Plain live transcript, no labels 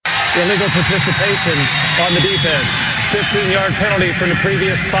illegal participation on the defense. 15-yard penalty from the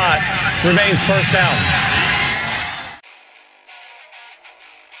previous spot. Remains first down.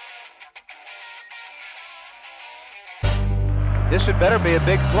 This had better be a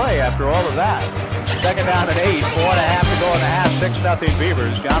big play after all of that. Second down and 8, 4.5 to go in the half, 6-0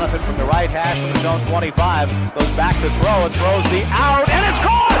 Beavers. Jonathan from the right hash from the zone 25 goes back to throw and throws the out, and it's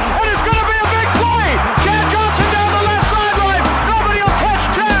caught, and it's going to be a big play. Chad Johnson down the left sideline. Nobody will catch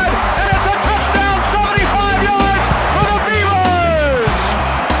Chad, and it's a touchdown, 75 yards for the Beavers.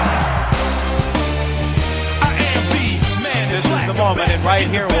 I am the man. This is the moment, and right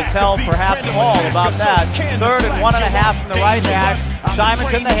here will tell perhaps all about that. 3rd and 1.5 from the right hash.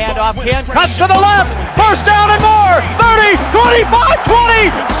 Simonson the handoff. Ken cuts to the left. First down and more. 30, 25, 20.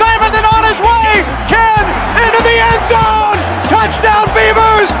 Simonson on his way. Ken into the end zone. Touchdown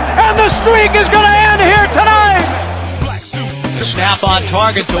Beavers. And the streak is going to end here tonight. The snap on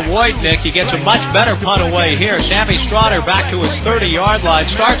target to Wojtnik. He gets a much better punt away here. Sammy Stroughter back to his 30-yard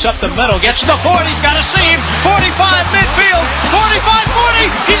line. Starts up the middle. Gets to the 40. He's got a seam. 45 midfield. 45,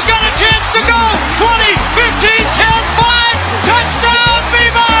 40. He's got a chance to go. 20, 15, 10, 5. Touchdown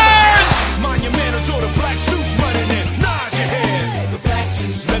Beavers! Monumentals or the black suits running in. Nod your head. The black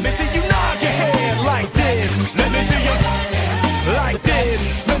suits. Let me see you nod your head like this. Let me see you like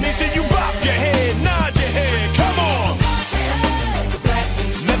this. Let me see you bop your head. Nod your head. Come on.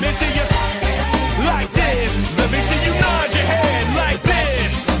 Let me see you like this. Let me see you nod your head like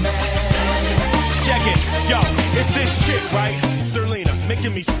this. Check it. Yo, it's this chick, right? Serlina,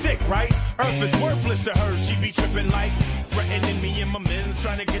 making me sick, right? Earth is worthless to her. She be tripping like threatening me and my men's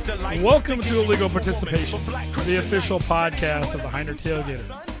trying to get the light. Welcome to Illegal Participation, the official podcast of the Heiner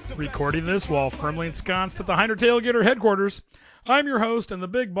Tailgater. Recording this while firmly ensconced at the Heiner Tailgater headquarters, I'm your host and the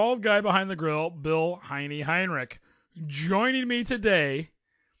big bald guy behind the grill, Bill Heine Heinrich. Joining me today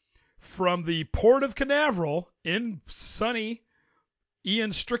from the Port of Canaveral in sunny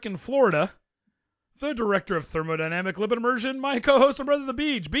Ian-stricken Florida, the director of thermodynamic lipid immersion, my co-host and brother, the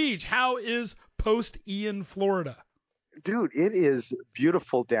Beach. Beach, how is post-Ian Florida? Dude, it is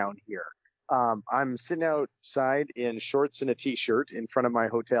beautiful down here. I'm sitting outside in shorts and a t-shirt in front of my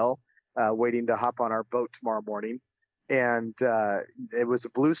hotel, waiting to hop on our boat tomorrow morning. And it was a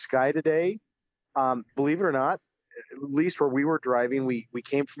blue sky today. Believe it or not, at least where we were driving, we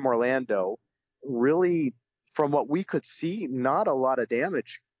came from Orlando. Really, from what we could see, not a lot of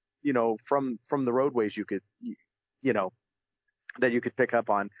damage, from the roadways you could, that you could pick up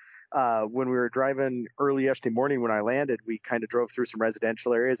on. When we were driving early yesterday morning, when I landed, we kind of drove through some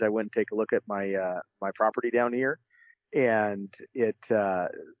residential areas. I went and take a look at my my property down here, and it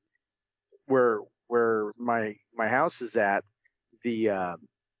where my house is at, the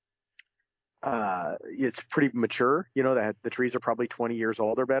it's pretty mature. The trees are probably 20 years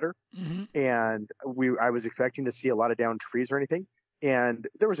old or better, and I was expecting to see a lot of downed trees or anything. And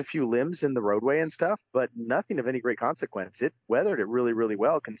there was a few limbs in the roadway and stuff, but nothing of any great consequence. It weathered it really, really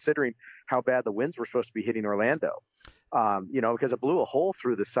well, considering how bad the winds were supposed to be hitting Orlando. Because it blew a hole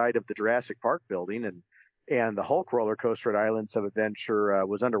through the side of the Jurassic Park building, and the Hulk roller coaster at Islands of Adventure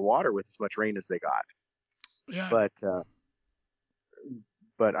was underwater with as much rain as they got. Yeah.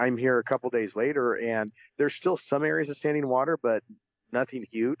 But I'm here a couple days later, and there's still some areas of standing water, but nothing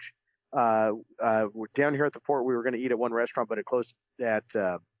huge. We're down here at the port. We were going to eat at one restaurant, but it closed at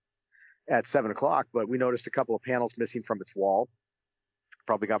 7:00. But we noticed a couple of panels missing from its wall.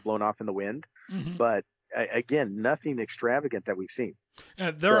 Probably got blown off in the wind. But again, nothing extravagant that we've seen.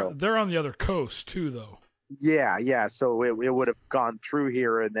 They're on the other coast too, though. Yeah. So it would have gone through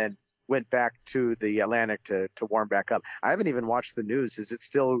here and then went back to the Atlantic to warm back up. I haven't even watched the news. Is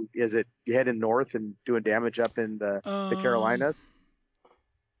it heading north and doing damage up in the Carolinas?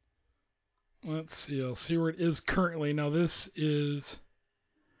 Let's see. I'll see where it is currently. Now this is,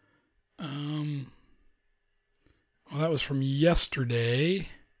 well, that was from yesterday.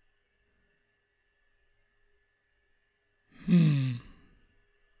 Let's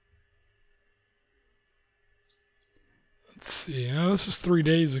see. Now this is 3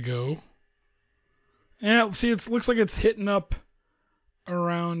 days ago. Yeah, see, it looks like it's hitting up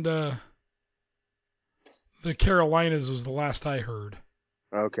around the Carolinas was the last I heard.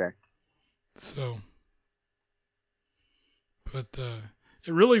 Okay. So, but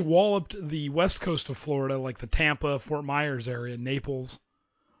it really walloped the west coast of Florida, like the Tampa, Fort Myers area, Naples.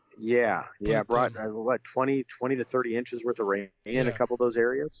 Yeah. Brought 20 to 30 inches worth of rain in a couple of those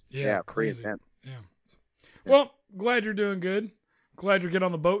areas. Yeah, crazy. Pretty intense. Yeah. Well, glad you're doing good. Glad you're getting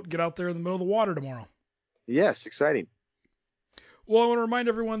on the boat, get out there in the middle of the water tomorrow. Yes, exciting. Well, I want to remind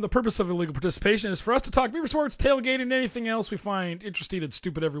everyone the purpose of illegal participation is for us to talk Beaver sports, tailgating, and anything else we find interesting and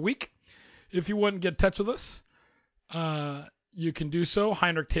stupid every week. If you want to get in touch with us, you can do so.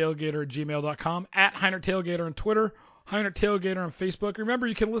 HeinrichTailgater@gmail.com, @HeinrichTailgater on Twitter, HeinrichTailgater on Facebook. Remember,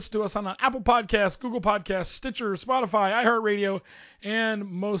 you can listen to us on Apple Podcasts, Google Podcasts, Stitcher, Spotify, iHeartRadio, and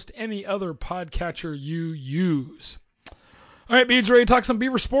most any other podcatcher you use. All right, Beach, ready to talk some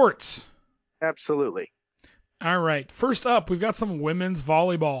Beaver sports? Absolutely. All right. First up, we've got some women's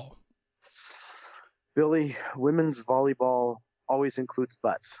volleyball. Billy, women's volleyball always includes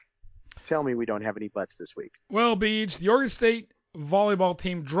butts. Tell me we don't have any butts this week. Well, Beach, the Oregon State volleyball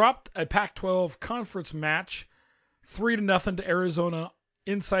team dropped a Pac-12 conference match 3-0 to Arizona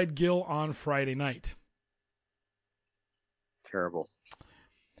inside Gill on Friday night. Terrible.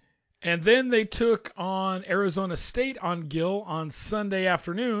 And then they took on Arizona State on Gill on Sunday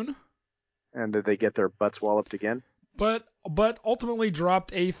afternoon. And did they get their butts walloped again? But ultimately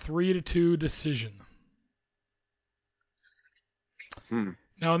dropped a 3-2 decision.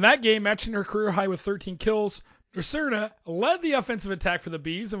 Now in that game, matching her career high with 13 kills, Nucerna led the offensive attack for the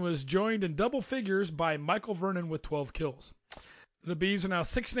Bees and was joined in double figures by Michael Vernon with 12 kills. The Bees are now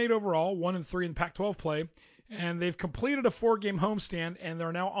 6-8 overall, 1-3 in Pac-12 play, and they've completed a 4-game homestand, and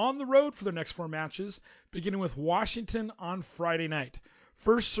they're now on the road for their next 4 matches, beginning with Washington on Friday night.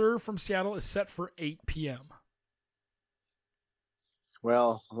 First serve from Seattle is set for 8 p.m.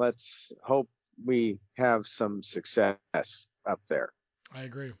 Well, let's hope we have some success up there. I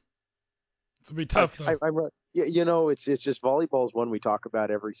agree. It'll be tough, though. It's just volleyball is one we talk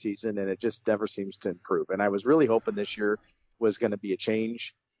about every season, and it just never seems to improve. And I was really hoping this year was going to be a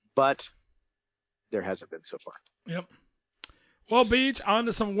change, but there hasn't been so far. Yep. Well, Beach, on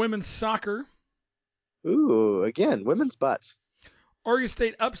to some women's soccer. Ooh, again, women's butts. Oregon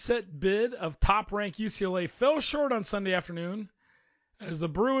State upset bid of top-ranked UCLA fell short on Sunday afternoon as the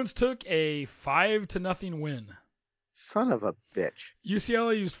Bruins took a 5-0 win. Son of a bitch.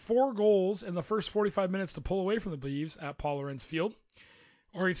 UCLA used 4 goals in the first 45 minutes to pull away from the Beavs at Paul Lorenz Field.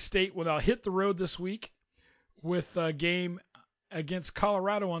 Oregon State will now hit the road this week with a game against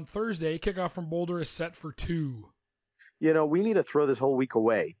Colorado on Thursday. Kickoff from Boulder is set for 2. We need to throw this whole week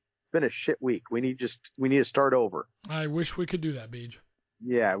away. It's been a shit week. We need to start over. I wish we could do that, Beej.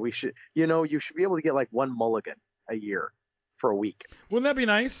 Yeah, we should. You should be able to get like one mulligan a year for a week. Wouldn't that be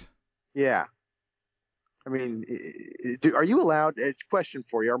nice? Yeah. I mean, are you allowed? Question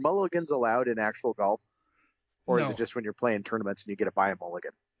for you: are mulligans allowed in actual golf, or No. is it just when you're playing tournaments and you get to buy a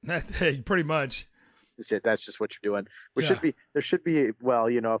mulligan? Hey, pretty much. That's it. That's just what you're doing. Yeah. There should be. Well,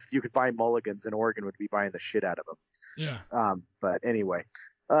 if you could buy mulligans, then Oregon would be buying the shit out of them. Yeah. But anyway,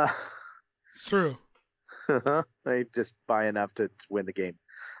 it's true. They just buy enough to win the game.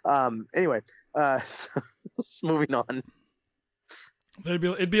 Anyway, so moving on.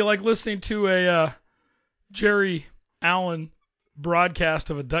 It'd be like listening to a Jerry Allen broadcast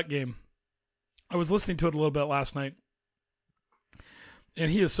of a Duck game. I was listening to it a little bit last night,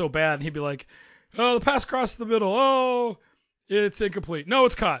 and he is so bad. And he'd be like, "Oh, the pass across the middle. Oh, it's incomplete. No,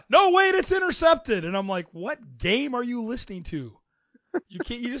 it's caught. No, wait, it's intercepted." And I'm like, "What game are you listening to? You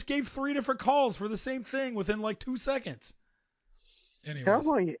just gave 3 different calls for the same thing within like 2 seconds." Anyways. How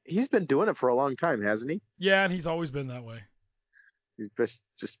long? He's been doing it for a long time, hasn't he? Yeah, and he's always been that way. He's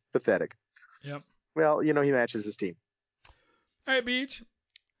just pathetic. Yep. Well, he matches his team. All right, Beach.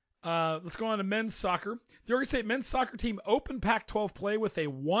 Let's go on to men's soccer. The Oregon State men's soccer team opened Pac-12 play with a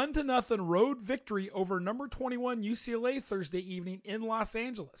 1-0 road victory over number 21 UCLA Thursday evening in Los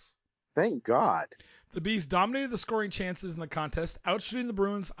Angeles. Thank God. The Bees dominated the scoring chances in the contest, outshooting the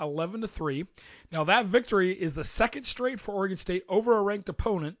Bruins 11-3. Now that victory is the second straight for Oregon State over a ranked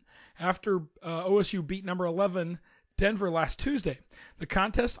opponent after OSU beat number 11 Denver last Tuesday. The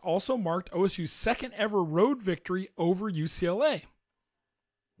contest also marked OSU's second ever road victory over UCLA.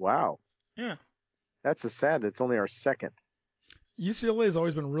 Wow. Yeah. That's sad. It's only our second. UCLA has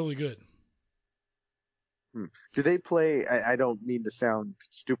always been really good. Do they play? I don't mean to sound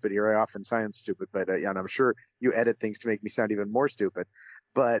stupid here. I often sound stupid, but and I'm sure you edit things to make me sound even more stupid.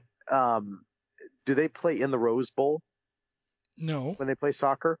 But do they play in the Rose Bowl? No. When they play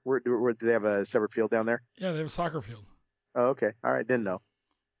soccer, do they have a separate field down there? Yeah, they have a soccer field. Oh, okay. All right. Didn't know.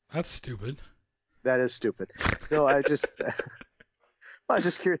 That's stupid. That is stupid. No, I was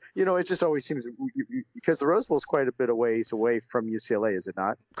just curious. It just always seems because the Rose Bowl is quite a bit ways away from UCLA, is it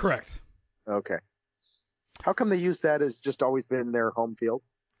not? Correct. Okay. How come they use that as just always been their home field?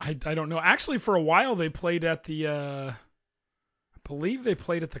 I don't know. Actually, for a while they played at the, I believe they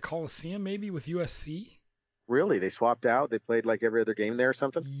played at the Coliseum maybe with USC. Really? They swapped out? They played like every other game there or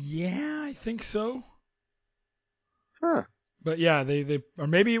something? Yeah, I think so. Huh. But yeah, they or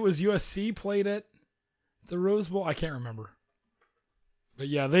maybe it was USC played at the Rose Bowl. I can't remember. But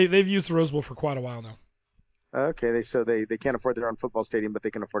yeah, they've used the Rose Bowl for quite a while now. Okay, they can't afford their own football stadium, but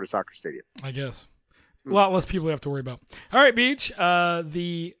they can afford a soccer stadium. I guess. A lot less people you have to worry about. All right, Beach.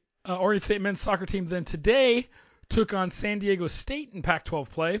 The Oregon State men's soccer team then today took on San Diego State in Pac-12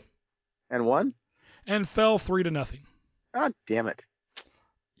 play And won? and fell 3-0. God damn it.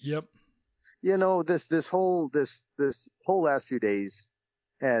 Yep. You know, this whole last few days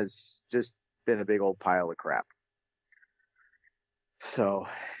has just been a big old pile of crap. So,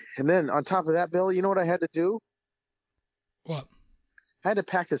 and then on top of that, Bill, you know what I had to do? What? I had to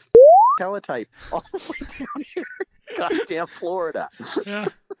pack this teletype all the way down here. Goddamn Florida. Yeah.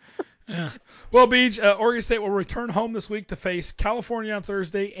 Yeah. Well, Beach, Oregon State will return home this week to face California on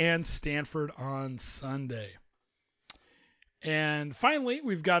Thursday and Stanford on Sunday. And finally,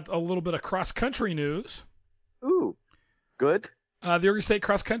 we've got a little bit of cross-country news. Ooh, good. The Oregon State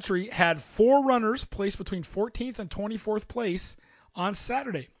cross-country had 4 runners placed between 14th and 24th place on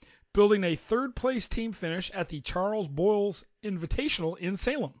Saturday, building a third-place team finish at the Charles Boyles Invitational in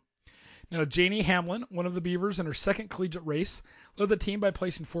Salem. Now, Janie Hamlin, one of the Beavers in her second collegiate race, led the team by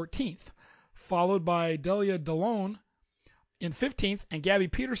placing 14th, followed by Delia DeLone in 15th and Gabby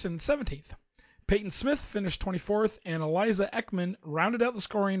Peterson in 17th. Peyton Smith finished 24th, and Eliza Ekman rounded out the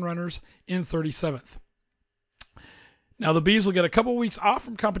scoring runners in 37th. Now, the Bees will get a couple weeks off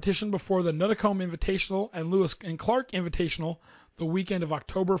from competition before the Nutticombe Invitational and Lewis and Clark Invitational the weekend of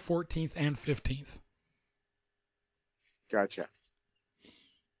October 14th and 15th. Gotcha.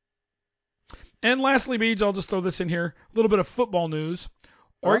 And lastly, Beej, I'll just throw this in here. A little bit of football news.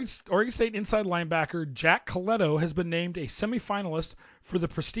 Oregon State inside linebacker Jack Coletto has been named a semifinalist for the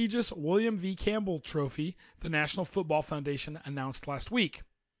prestigious William V. Campbell Trophy the National Football Foundation announced last week.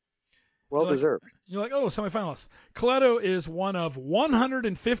 Well deserved. You're like, oh, semifinalists. Coletto is one of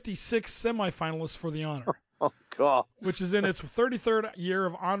 156 semifinalists for the honor. Oh, God. Which is in its 33rd year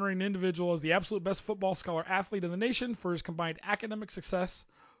of honoring an individual as the absolute best football scholar athlete in the nation for his combined academic success,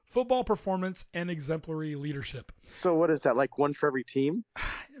 football performance, and exemplary leadership. So what is that, like one for every team?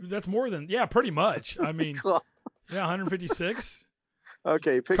 That's more than, yeah, pretty much. I mean, yeah, 156.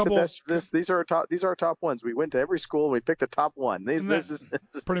 Okay, pick the best. These are our top ones. We went to every school and we picked the top one. This is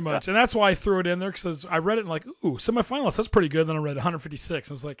pretty much, and that's why I threw it in there because I read it and like, ooh, semifinalists. That's pretty good. Then I read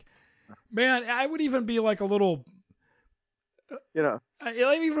 156. I was like, man, I would even be like a little, even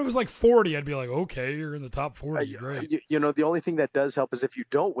if it was like 40, I'd be like, okay, you're in the top 40. Great. The only thing that does help is if you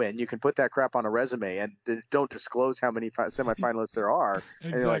don't win, you can put that crap on a resume and don't disclose how many semifinalists there are. Exactly.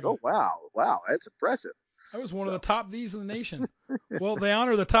 And you're like, oh, wow, that's impressive. I was one of the top D's in the nation. Well, they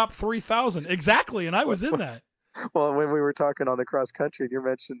honor the top 3,000. Exactly, and I was in that. Well, when we were talking on the cross country and you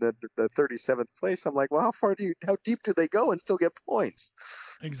mentioned the 37th place, I'm like, well, how deep do they go and still get points?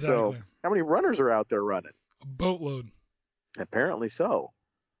 Exactly. So, how many runners are out there running? A boatload. Apparently so.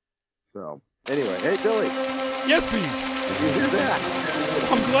 So, anyway, hey, Billy. Yes, Pete. Did you hear that?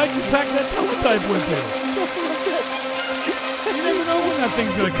 I'm glad you packed that teletype with you. You never know when that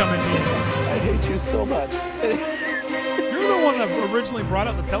thing's going to come in handy. I hate you so much. You're the one that originally brought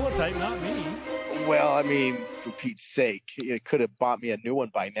out the teletype, not me. Well, I mean, for Pete's sake, you could have bought me a new one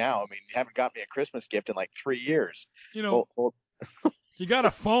by now. I mean, you haven't got me a Christmas gift in like 3 years. You know, you got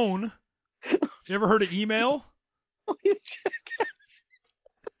a phone. You ever heard of email? You jackass.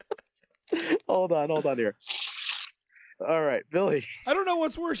 Hold on here. All right, Billy. I don't know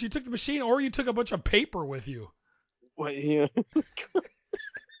what's worse. You took the machine or you took a bunch of paper with you. Well,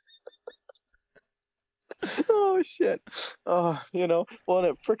 oh, shit. Well, and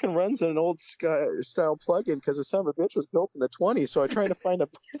it freaking runs in an old style plug-in because the son of a bitch was built in the 20s, so I tried to find a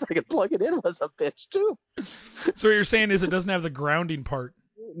place I could plug it in was a bitch, too. So what you're saying is it doesn't have the grounding part?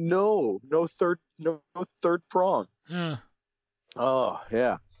 No third prong. Yeah. Oh,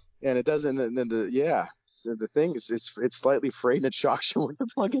 yeah. And it doesn't, so the thing is, it's slightly frayed and it shocks you when you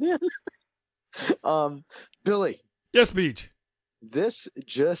plug it in. Billy. Yes, Beach. This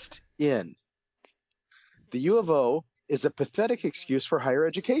just in. The U of O is a pathetic excuse for higher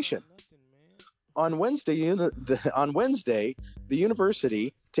education. On Wednesday, the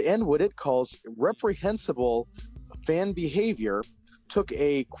university, to end what it calls reprehensible fan behavior, took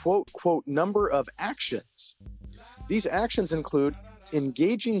a quote number of actions. These actions include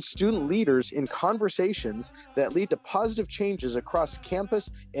engaging student leaders in conversations that lead to positive changes across campus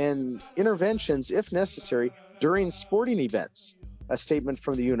and interventions, if necessary, during sporting events, a statement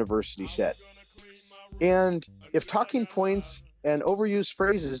from the university said. And if talking points and overused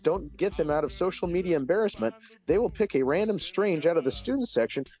phrases don't get them out of social media embarrassment, they will pick a random strange out of the student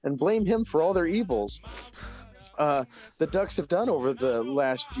section and blame him for all their evils. the Ducks have done over the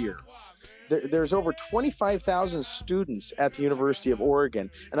last year. There's over 25,000 students at the University of Oregon,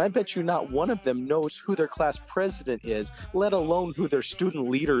 and I bet you not one of them knows who their class president is, let alone who their student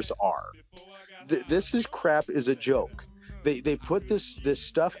leaders are. This crap is a joke. They put this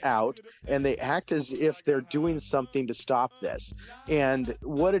stuff out and they act as if they're doing something to stop this. And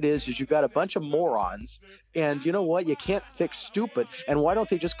what it is you got a bunch of morons, and you know what? You can't fix stupid. And why don't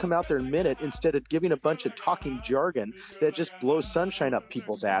they just come out there and admit it instead of giving a bunch of talking jargon that just blows sunshine up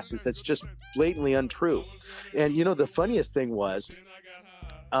people's asses? That's just blatantly untrue. And the funniest thing was,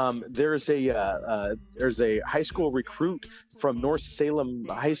 there's a high school recruit from North Salem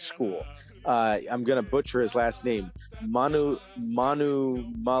High School. I'm gonna butcher his last name, Manu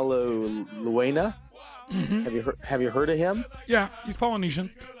Maluena. Mm-hmm. Have you heard of him? Yeah, he's Polynesian.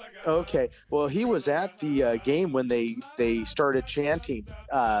 Okay, well, he was at the game when they started chanting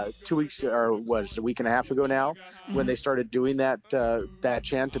 2 weeks, or was it a week and a half ago now, when they started doing that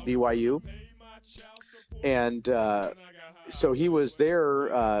chant to BYU, and so he was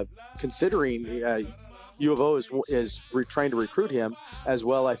there, considering U of O is trying to recruit him, as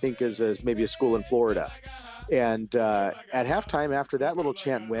well, I think, as maybe a school in Florida. And at halftime, after that little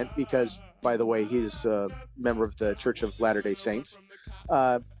chant went, because, by the way, he's a member of the Church of Latter-day Saints,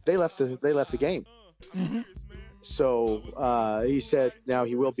 they left the game. Mm-hmm. So he said now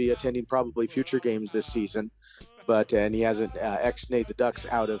he will be attending probably future games this season, and he hasn't ex-nayed the Ducks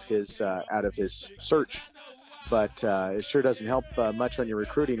out of his search. But it sure doesn't help much on your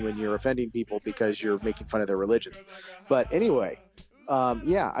recruiting when you're offending people because you're making fun of their religion. But anyway,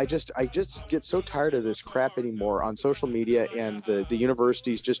 I just get so tired of this crap anymore on social media, and the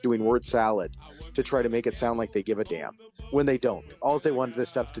universities just doing word salad to try to make it sound like they give a damn when they don't. All they want this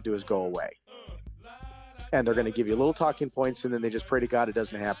stuff to do is go away. And they're going to give you little talking points, and then they just pray to God it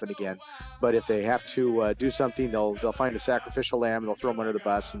doesn't happen again. But if they have to do something, they'll find a sacrificial lamb, they'll throw them under the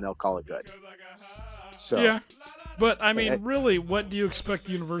bus, and they'll call it good. So yeah, but I mean, really, what do you expect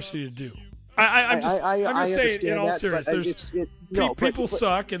the university to do? I'm just saying, in all seriousness, people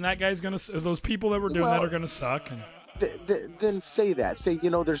suck, and that guy's gonna. Those people that were doing that are gonna suck. And then say that. Say,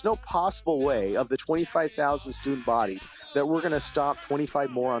 there's no possible way of the 25,000 student bodies that we're going to stop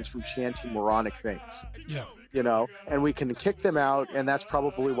 25 morons from chanting moronic things. Yeah. And we can kick them out, and that's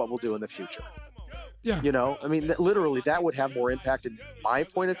probably what we'll do in the future. Yeah. I mean, literally, that would have more impact in my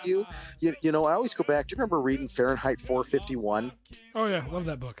point of view. I always go back. Do you remember reading Fahrenheit 451? Oh yeah, love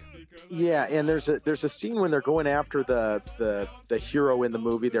that book. Yeah, and there's a scene when they're going after the hero in the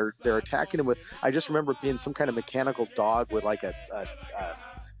movie. They're attacking him with. I just remember it being some kind of mechanical dog with like a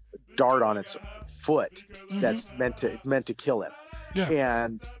dart on its foot that's meant to kill him. Yeah.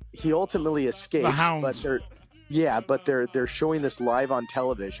 And he ultimately escapes. The Hounds. But they're showing this live on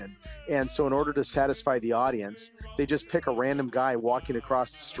television, and so in order to satisfy the audience, they just pick a random guy walking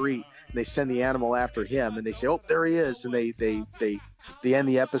across the street, and they send the animal after him, and they say, "Oh, there he is," and they end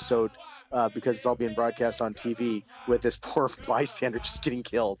the episode because it's all being broadcast on TV with this poor bystander just getting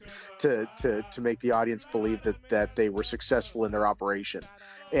killed to make the audience believe that they were successful in their operation.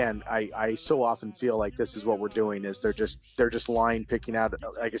 And I so often feel like this is what we're doing, is they're just lying, picking out,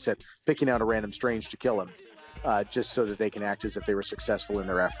 like I said, picking out a random strange to kill him. Just so that they can act as if they were successful in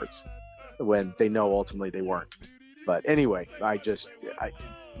their efforts when they know ultimately they weren't. But anyway,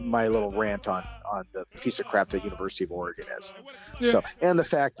 my little rant on the piece of crap that University of Oregon is. Yeah. So, and the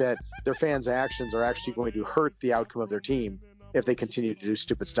fact that their fans' actions are actually going to hurt the outcome of their team if they continue to do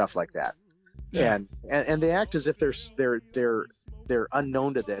stupid stuff like that. Yeah. And they act as if they're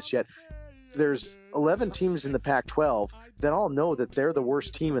unknown to this, yet there's 11 teams in the Pac-12 that all know that they're the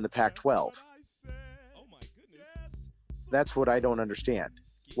worst team in the Pac-12. That's what I don't understand.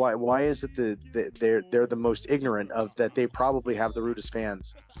 Why is it that they're the most ignorant of that? They probably have the rudest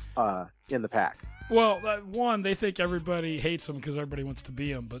fans in the pack. Well, one, they think everybody hates them because everybody wants to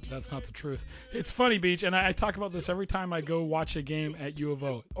be them, but that's not the truth. It's funny, Beach, and I talk about this every time I go watch a game at U of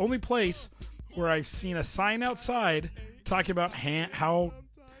O. Only place where I've seen a sign outside talking about how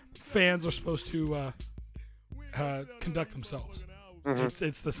fans are supposed to conduct themselves. Mm-hmm.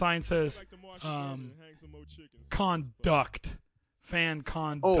 It's the sign says conduct, fan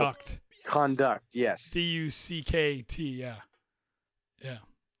conduct. Oh, conduct, yes. DUCKT, yeah.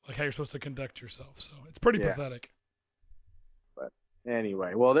 Like how you're supposed to conduct yourself. So it's pretty pathetic. But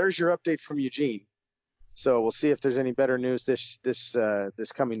anyway, well, there's your update from Eugene. So we'll see if there's any better news this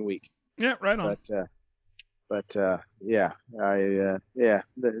coming week. Yeah, right on.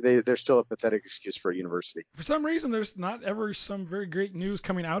 They're still a pathetic excuse for a university. For some reason, there's not ever some very great news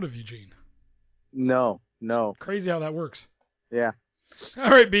coming out of Eugene. No. It's crazy how that works. Yeah. All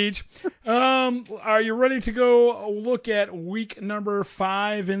right, Beach. Are you ready to go look at week number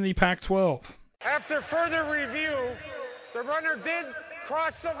 5 in the Pac-12? After further review, the runner did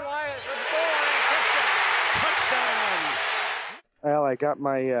cross the goal line. Touchdown. Well, I got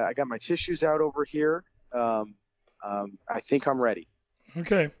my tissues out over here. I think I'm ready.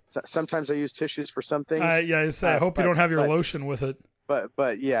 Okay. Sometimes I use tissues for some things. I hope you don't have your lotion with it.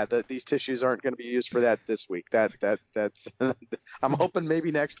 But yeah, these tissues aren't going to be used for that this week. That's I'm hoping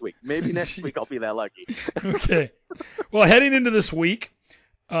maybe next week. Maybe next week I'll be that lucky. Okay. Well, heading into this week,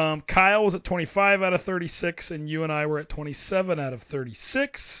 Kyle was at 25 out of 36, and you and I were at 27 out of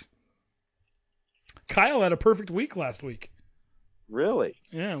 36. Kyle had a perfect week last week. Really?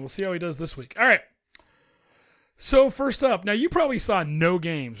 Yeah, we'll see how he does this week. All right. So first up, now you probably saw no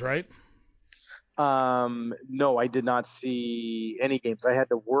games, right? No, I did not see any games. I had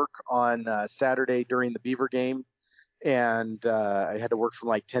to work on Saturday during the Beaver game, and I had to work from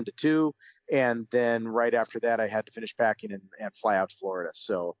like 10 to 2. And then right after that, I had to finish packing and fly out to Florida.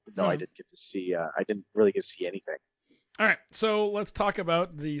 So no, I didn't get to see. I didn't really get to see anything. All right, so let's talk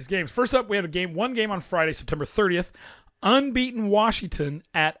about these games. First up, we had one game on Friday, September 30th. Unbeaten Washington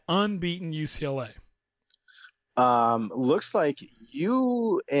at unbeaten UCLA. Looks like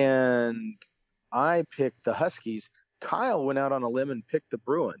you and I picked the Huskies. Kyle went out on a limb and picked the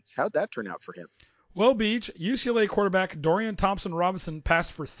Bruins. How'd that turn out for him? Well, Beach, UCLA quarterback Dorian Thompson-Robinson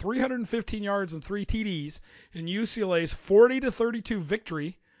passed for 315 yards and 3 TDs in UCLA's 40-32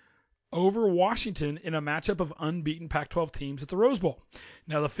 victory over Washington in a matchup of unbeaten Pac-12 teams at the Rose Bowl.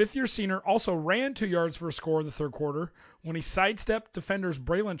 Now, the fifth-year senior also ran 2 yards for a score in the third quarter when he sidestepped defenders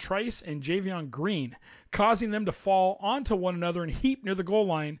Braylon Trice and Javion Green, causing them to fall onto one another and heap near the goal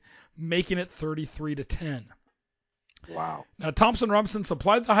line, making it 33-10. Wow. Now, Thompson-Robinson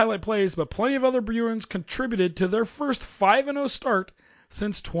supplied the highlight plays, but plenty of other Bruins contributed to their first 5-0 start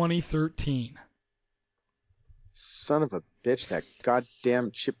since 2013. Son of a bitch, that goddamn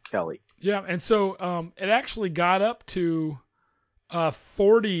Chip Kelly. Yeah, and so it actually got up to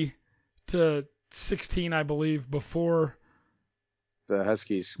 40-16, I believe, before the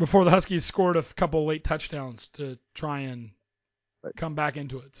Huskies scored a couple late touchdowns to try and come back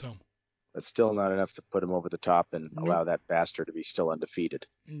into it. So that's still not enough to put him over the top and allow that bastard to be still undefeated.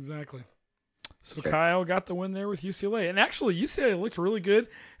 Exactly. So okay. Kyle got the win there with UCLA. And actually, UCLA looked really good,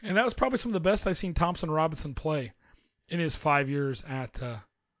 and that was probably some of the best I've seen Thompson-Robinson play in his 5 years at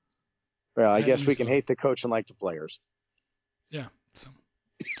well, I guess UCLA. We can hate the coach and like the players. Yeah. So,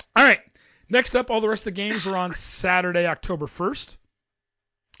 all right. Next up, all the rest of the games were on Saturday, October 1st.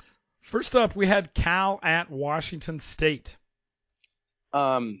 First up, we had Cal at Washington State.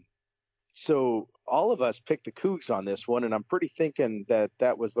 So all of us picked the Cougs on this one, and I'm pretty thinking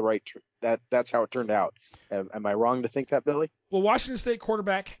that was the right that's how it turned out. Am I wrong to think that, Billy? Well, Washington State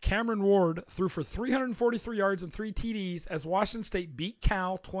quarterback Cameron Ward threw for 343 yards and 3 TDs as Washington State beat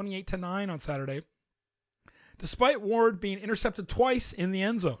Cal 28-9 on Saturday, despite Ward being intercepted twice in the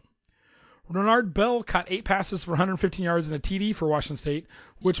end zone. Renard Bell caught 8 passes for 115 yards and a TD for Washington State,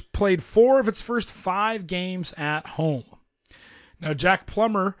 which played 4 of its first 5 games at home. Now, Jack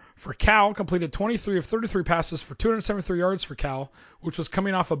Plummer for Cal completed 23 of 33 passes for 273 yards for Cal, which was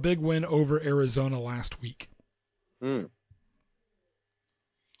coming off a big win over Arizona last week.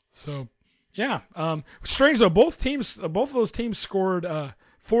 So, yeah. Strange, though. Both of those teams scored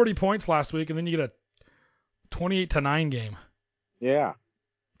 40 points last week, and then you get a 28-9 game. Yeah.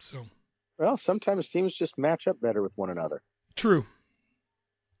 So. Well, sometimes teams just match up better with one another. True.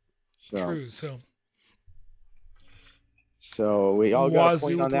 True. So we all got a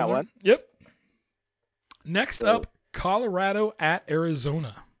point on that one. Yep. Next up, Colorado at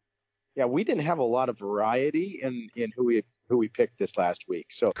Arizona. Yeah, we didn't have a lot of variety in who we picked this last week.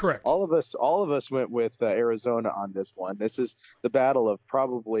 So correct. All of us went with Arizona on this one. This is the battle of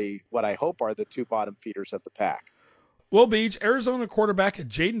probably what I hope are the 2 bottom feeders of the pack. Well, Beach, Arizona quarterback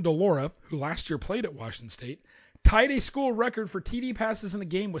Jaden DeLora, who last year played at Washington State, tied a school record for TD passes in a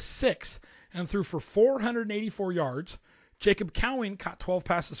game with 6 and threw for 484 yards. Jacob Cowing caught 12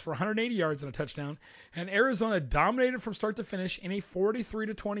 passes for 180 yards and a touchdown, and Arizona dominated from start to finish in a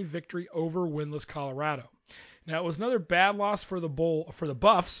 43-20 victory over winless Colorado. Now, it was another bad loss for the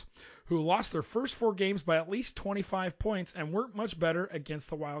Buffs, who lost their first 4 games by at least 25 points and weren't much better against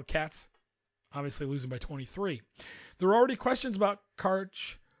the Wildcats, obviously losing by 23. There were already questions about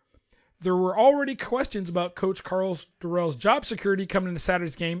Coach Karl Dorrell's job security coming into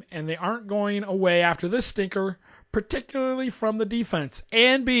Saturday's game, and they aren't going away after this stinker, particularly from the defense.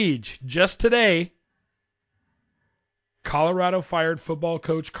 And Beach, just today, Colorado fired football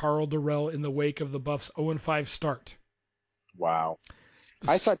coach Karl Dorrell in the wake of the Buffs' 0-5 start. Wow.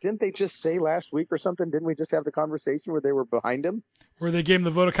 I thought, didn't they just say last week or something? Didn't we just have the conversation where they were behind him? Where they gave him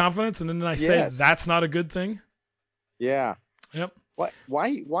the vote of confidence, and then I say that's not a good thing. Yeah. Yep.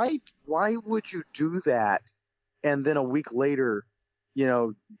 Why would you do that, and then a week later,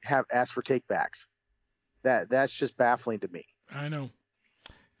 have ask for takebacks? That's just baffling to me. I know.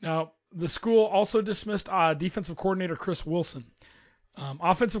 Now, the school also dismissed defensive coordinator Chris Wilson.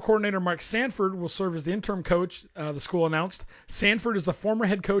 Offensive coordinator Mark Sanford will serve as the interim coach, the school announced. Sanford is the former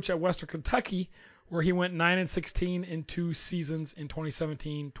head coach at Western Kentucky, where he went 9-16 in 2 seasons in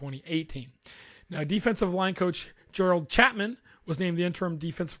 2017-2018. Now, defensive line coach Gerald Chapman was named the interim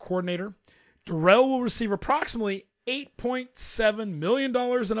defensive coordinator. Dorrell will receive approximately $8.7 million in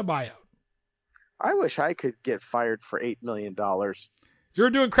a buyout. I wish I could get fired for $8 million. You're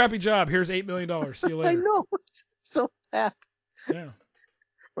doing a crappy job. Here's $8 million. See you later. I know. It's so bad. Yeah.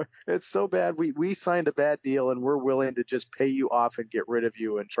 It's so bad. We signed a bad deal, and we're willing to just pay you off and get rid of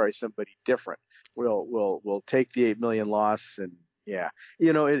you and try somebody different. We'll take the $8 million loss, and yeah,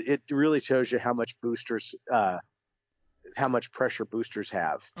 it really shows you how much how much pressure boosters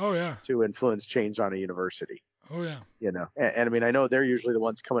have. Oh yeah. To influence change on a university. Oh yeah. And I mean, I know they're usually the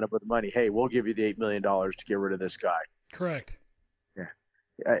ones coming up with the money. Hey, we'll give you the $8 million to get rid of this guy. Correct. Yeah.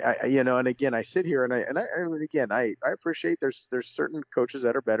 And again, I sit here and I appreciate there's certain coaches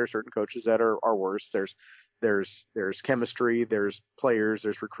that are better, certain coaches that are worse. There's chemistry, there's players,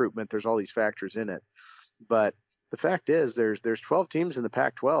 there's recruitment, there's all these factors in it. But the fact is there's 12 teams in the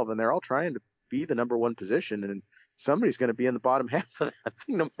Pac-12, and they're all trying to be the number one position, and somebody's going to be in the bottom half of that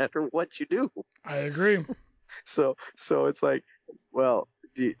thing no matter what you do. I agree. So it's like, well,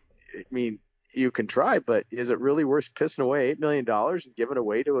 you can try, but is it really worth pissing away $8 million and giving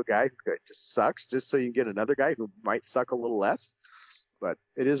away to a guy who just sucks just so you can get another guy who might suck a little less? But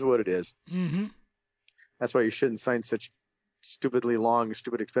it is what it is. Mm-hmm. That's why you shouldn't sign such stupidly long,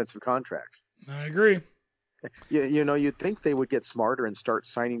 stupid, expensive contracts. I agree. You'd think they would get smarter and start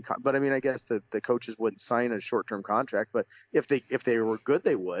signing, but I mean, I guess the coaches wouldn't sign a short-term contract, but if they were good,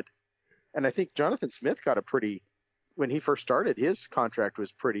 they would. And I think Jonathan Smith got when he first started, his contract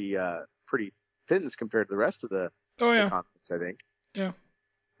was pretty pittance compared to the rest of the conference, I think. Yeah.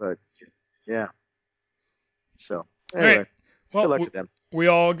 But yeah. So anyway, right. Well, good luck to them. We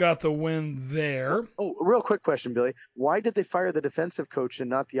all got the win there. Oh, real quick question, Billy. Why did they fire the defensive coach and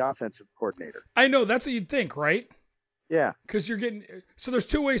not the offensive coordinator? I know, that's what you'd think, right? Yeah. Because so there's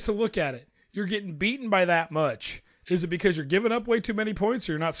two ways to look at it. You're getting beaten by that much. Is it because you're giving up way too many points,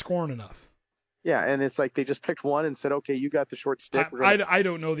 or you're not scoring enough? Yeah, and it's like they just picked one and said, okay, you got the short stick. I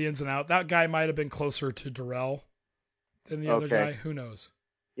don't know the ins and outs. That guy might have been closer to Dorrell than the other guy. Who knows?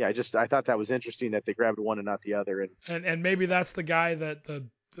 Yeah, I thought that was interesting that they grabbed one and not the other. And maybe that's the guy that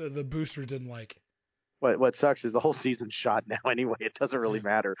the boosters didn't like. What sucks is the whole season's shot now anyway. It doesn't really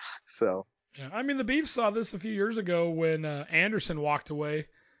matter. So. Yeah, I mean, the Beavs saw this a few years ago when Anderson walked away,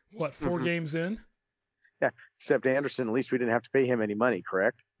 4 games in? Yeah, except Anderson, at least we didn't have to pay him any money,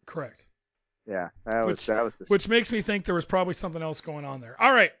 correct? Correct. Yeah, that was. Which makes me think there was probably something else going on there.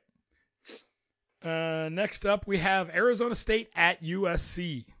 All right. Next up, we have Arizona State at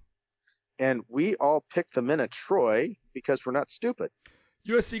USC. And we all picked them in at Troy because we're not stupid.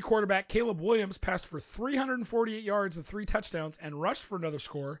 USC quarterback Caleb Williams passed for 348 yards and 3 touchdowns and rushed for another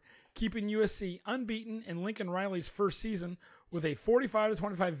score, keeping USC unbeaten in Lincoln Riley's first season with a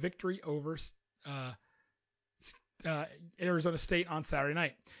 45-25 victory over Arizona State on Saturday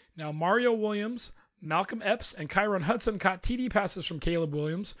night. Now, Mario Williams, Malcolm Epps, and Kyron Hudson caught TD passes from Caleb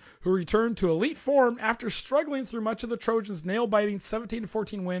Williams, who returned to elite form after struggling through much of the Trojans' nail-biting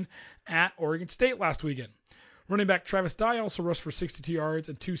 17-14 win at Oregon State last weekend. Running back Travis Dye also rushed for 62 yards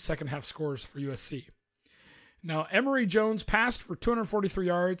and 2 second-half scores for USC. Now, Emory Jones passed for 243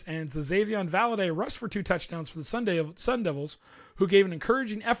 yards, and Xavier Valladay rushed for 2 touchdowns for the Sun Devils, who gave an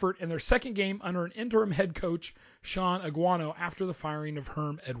encouraging effort in their second game under an interim head coach, Sean Aguano, after the firing of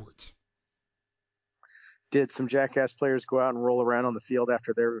Herm Edwards. Did some jackass players go out and roll around on the field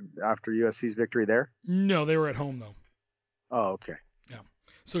after USC's victory there? No, they were at home, though. Oh, okay. Yeah.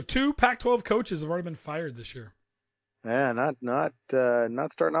 So 2 Pac-12 coaches have already been fired this year. Yeah, not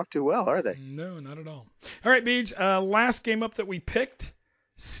starting off too well, are they? No, not at all. All right, Beej. Last game up that we picked,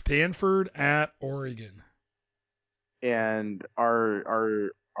 Stanford at Oregon. And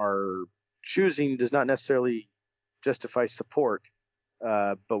our choosing does not necessarily justify support,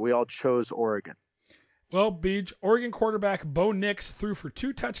 but we all chose Oregon. Well, Beej, Oregon quarterback Bo Nix threw for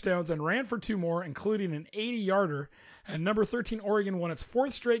 2 touchdowns and ran for 2 more, including an 80-yarder. And number 13 Oregon won its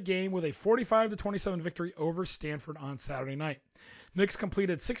 4th straight game with a 45-27 victory over Stanford on Saturday night. Nix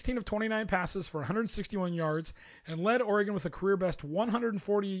completed 16 of 29 passes for 161 yards and led Oregon with a career-best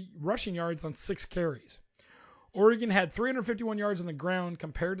 140 rushing yards on 6 carries. Oregon had 351 yards on the ground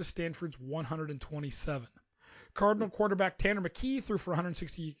compared to Stanford's 127. Cardinal quarterback Tanner McKee threw for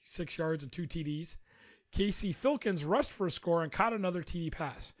 166 yards and 2 TDs. Casey Filkins rushed for a score and caught another TD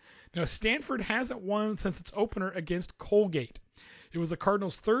pass. Now, Stanford hasn't won since its opener against Colgate. It was the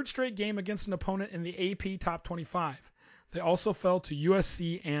Cardinals' 3rd straight game against an opponent in the AP Top 25. They also fell to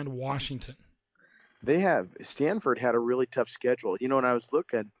USC and Washington. Stanford had a really tough schedule. When I was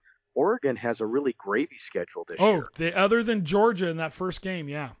looking, Oregon has a really gravy schedule this year. Other than Georgia in that first game,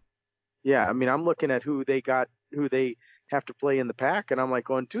 yeah. Yeah, I mean, I'm looking at who they have to play in the pack, and I'm like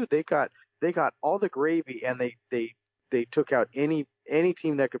going, dude, they got all the gravy, and they took out any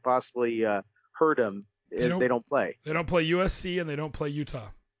team that could possibly hurt them if they don't play. They don't play USC and they don't play Utah.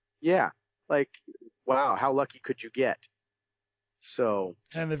 Yeah, like, wow, how lucky could you get? So.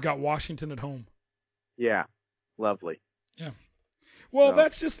 And they've got Washington at home. Yeah, lovely. Yeah. Well,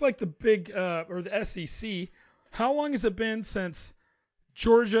 that's just like the big or the SEC. How long has it been since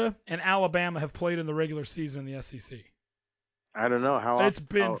Georgia and Alabama have played in the regular season in the SEC? I don't know how. It's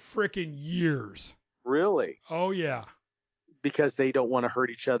been freaking years. Really? Oh yeah. Because they don't want to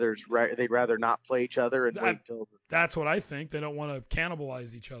hurt each other's right. They'd rather not play each other and wait till. That's what I think. They don't want to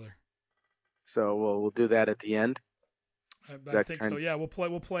cannibalize each other. So we'll do that at the end. I think so. Yeah, we'll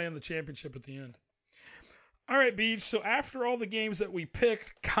play in the championship at the end. All right, Beach. So after all the games that we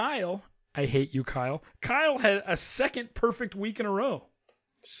picked, Kyle, I hate you, Kyle. Kyle had a second perfect week in a row.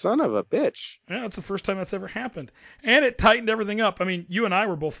 Son of a bitch. Yeah, that's the first time that's ever happened. And it tightened everything up. I mean, you and I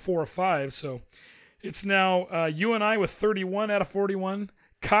were both 4 or 5, so it's now you and I with 31 out of 41,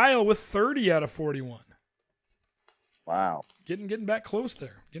 Kyle with 30 out of 41. Wow. Getting back close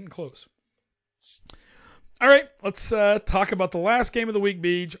there. Getting close. All right, let's talk about the last game of the week,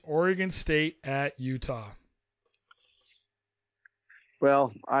 Beach. Oregon State at Utah.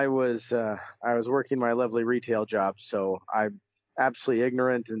 Well, I was working my lovely retail job, so I'm absolutely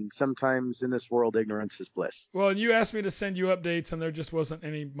ignorant, and sometimes in this world, ignorance is bliss. Well, and you asked me to send you updates, and there just wasn't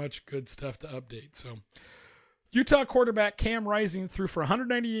any much good stuff to update. So, Utah quarterback Cam Rising threw for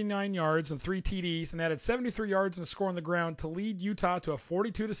 199 yards and 3 TDs and added 73 yards and a score on the ground to lead Utah to a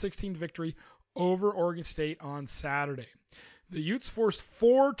 42-16 victory over Oregon State on Saturday. The Utes forced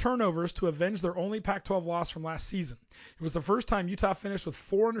 4 turnovers to avenge their only Pac-12 loss from last season. It was the first time Utah finished with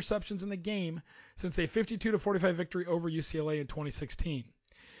 4 interceptions in the game since a 52-45 victory over UCLA in 2016.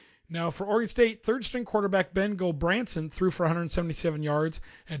 Now, for Oregon State, third-string quarterback Ben Gulbranson threw for 177 yards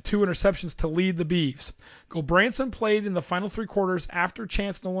and 2 interceptions to lead the Beavs. Gulbranson played in the final 3 quarters after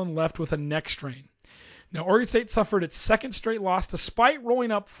Chance Nolan left with a neck strain. Now, Oregon State suffered its second straight loss despite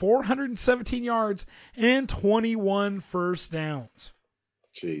rolling up 417 yards and 21 first downs.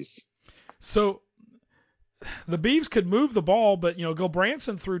 Jeez. So the Beavs could move the ball, but,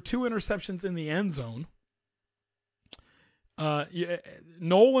 Gulbranson threw 2 interceptions in the end zone.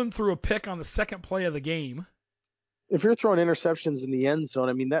 Nolan threw a pick on the second play of the game. If you're throwing interceptions in the end zone,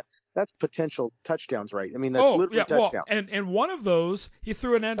 I mean, that's potential touchdowns, right? I mean, that's literally touchdowns. Well, and one of those, he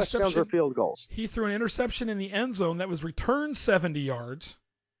threw an interception. Touchdowns are field goals. He threw an interception in the end zone that was returned 70 yards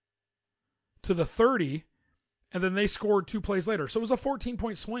to the 30, and then they scored 2 plays later. So it was a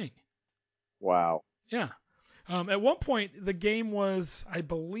 14-point swing. Wow. Yeah. At one point, the game was, I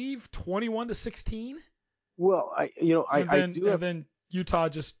believe, 21-16. Well, then Utah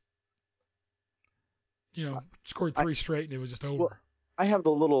just, scored 3 straight and it was just over. Well, I have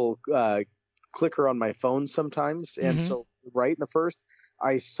the little clicker on my phone sometimes, and so right in the first,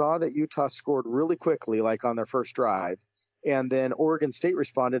 I saw that Utah scored really quickly, like on their first drive, and then Oregon State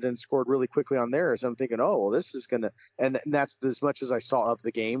responded and scored really quickly on theirs. I'm thinking, oh, well, this is gonna, and that's as much as I saw of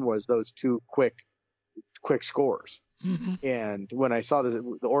the game was those 2 quick scores. Mm-hmm. And when I saw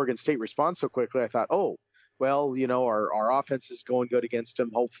the Oregon State respond so quickly, I thought, oh, well, our offense is going good against them.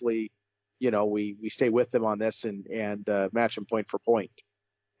 Hopefully, we stay with them on this and match them point for point.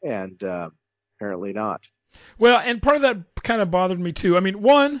 And apparently not. Well, and part of that kind of bothered me too. I mean,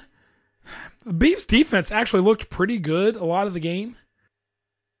 one, the Beavs defense actually looked pretty good a lot of the game.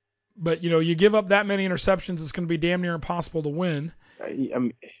 But, you give up that many interceptions, it's going to be damn near impossible to win. I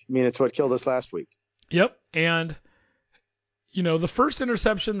mean, it's what killed us last week. Yep. And, the first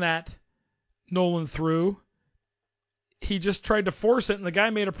interception that Nolan threw, he just tried to force it, and the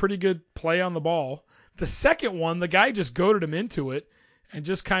guy made a pretty good play on the ball. The second one, the guy just goaded him into it and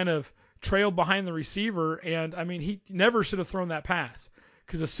just kind of trailed behind the receiver. And, I mean, he never should have thrown that pass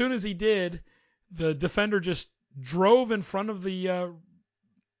because as soon as he did, the defender just drove in front of the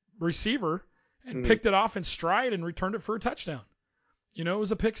receiver and picked it off in stride and returned it for a touchdown. It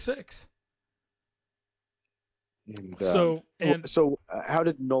was a pick six. And, So how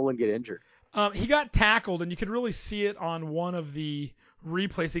did Nolan get injured? He got tackled, and you could really see it on one of the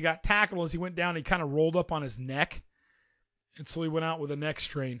replays. He got tackled as he went down. He kind of rolled up on his neck, and so he went out with a neck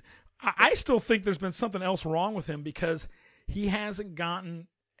strain. I still think there's been something else wrong with him because he hasn't had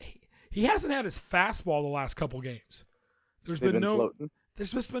his fastball the last couple games. There's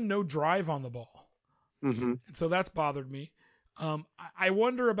just been no drive on the ball, Mm-hmm. and so that's bothered me. I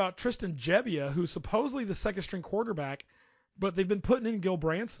wonder about Tristan Gebbia, who's supposedly the second string quarterback, but they've been putting in Gil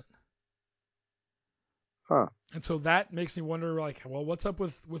Branson. Huh. And so that makes me wonder, what's up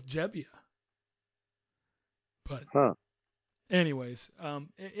with Gebbia? But anyways,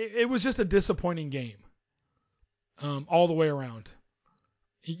 it was just a disappointing game all the way around.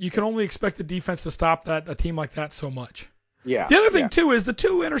 You can only expect the defense to stop a team like that so much. Yeah. The other thing, too, is the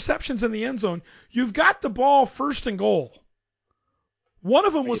 2 interceptions in the end zone. You've got the ball first and goal. One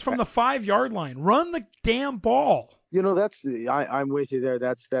of them was from the 5-yard line. Run the damn ball. I'm with you there.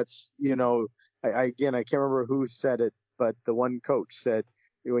 That's I can't remember who said it, but the one coach said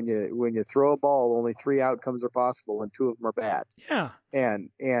when you throw a ball, only 3 outcomes are possible, and 2 of them are bad. Yeah. And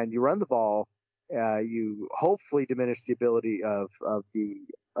you run the ball, you hopefully diminish the ability of the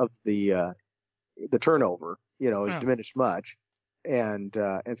turnover. Is diminished much, and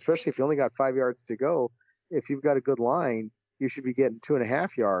especially if you only got 5 yards to go, if you've got a good line, you should be getting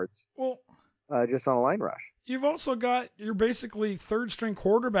 2.5 yards. Well, just on a line rush. You've also got your basically third string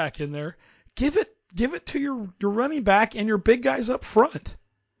quarterback in there. Give it to your running back and your big guys up front.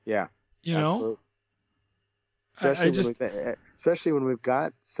 Yeah. Absolutely. Especially when we've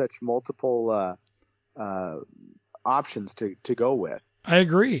got such multiple options to go with. I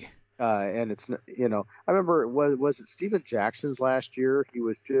agree. And it's I remember was it Steven Jackson's last year?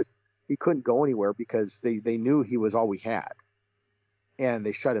 He couldn't go anywhere because they knew he was all we had, and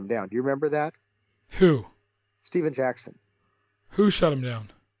they shut him down. Do you remember that? Who? Steven Jackson. Who shut him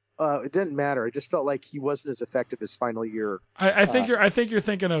down? It didn't matter. It just felt like he wasn't as effective his final year. I think you're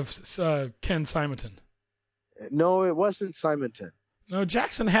thinking of Ken Simonton. No, it wasn't Simonton. No,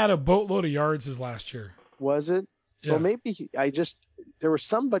 Jackson had a boatload of yards his last year. Was it? Yeah. Well, maybe there was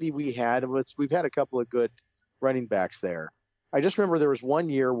somebody we had. We've had a couple of good running backs there. I just remember there was one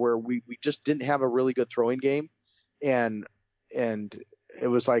year where we just didn't have a really good throwing game, and it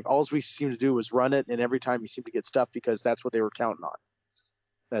was like all we seemed to do was run it, and every time he seemed to get stuffed because that's what they were counting on.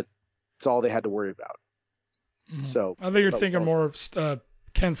 That's all they had to worry about. Mm-hmm. So I think you're thinking more of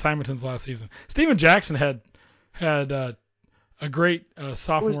Ken Simonton's last season. Steven Jackson had a great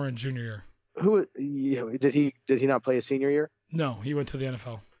sophomore and junior year. Who did he not play a senior year? No, he went to the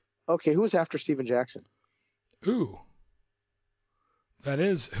NFL. Okay, who was after Steven Jackson? Ooh, that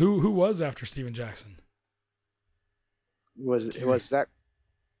is who was after Steven Jackson? Wasn't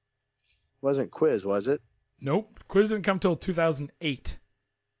Quiz, was it? Nope, Quiz didn't come till 2008.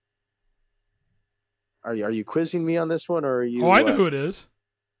 Are you quizzing me on this one, or are you? Oh, I know who it is.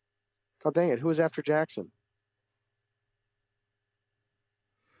 God dang it! Who was after Jackson?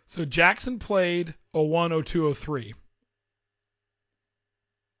 So Jackson played 01, 02, 03.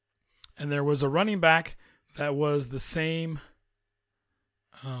 And there was a running back that was the same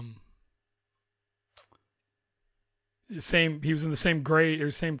he was in the same grade or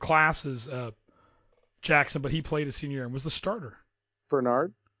same class as Jackson, but he played a senior year and was the starter.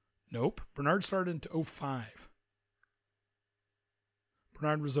 Bernard? Nope. Bernard started into 05.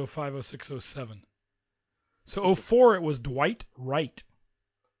 Bernard was 05, 06, 07. So 04 it was Dwight Wright.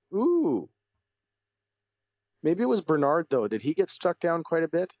 Ooh. Maybe it was Bernard, though. Did he get struck down quite a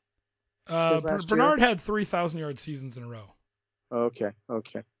bit? Bernard had 3,000-yard seasons in a row. Okay.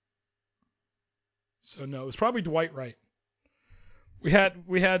 So, no, it was probably Dwight Wright. We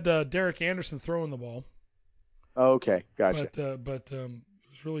had Derek Anderson throwing the ball. Okay, gotcha. But it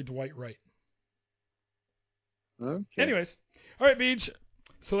was really Dwight Wright. So, okay. Anyways, all right, Beach.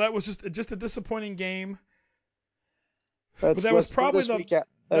 So that was just a disappointing game. Let's throw this week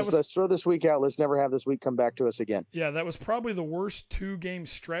out. Let's never have this week come back to us again. Yeah, that was probably the worst 2-game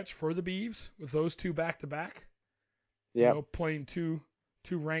stretch for the Beavs with those two back-to-back. Yeah. Playing two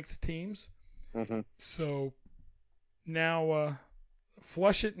ranked teams. Mm-hmm. So now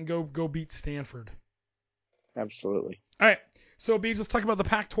flush it and go beat Stanford. Absolutely. All right. So, Beavs, let's talk about the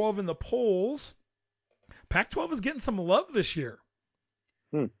Pac-12 in the polls. Pac-12 is getting some love this year.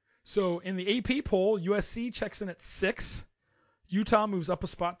 So in the AP poll, USC checks in at 6. Utah moves up a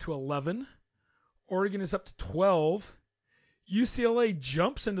spot to 11. Oregon is up to 12. UCLA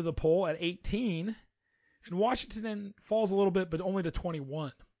jumps into the poll at 18. And Washington falls a little bit, but only to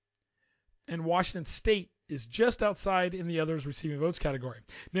 21. And Washington State is just outside in the others receiving votes category.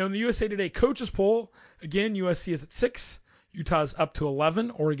 Now, in the USA Today coaches poll, again, USC is at 6. Utah's up to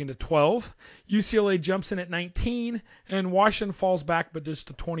 11, Oregon to 12. UCLA jumps in at 19, and Washington falls back but just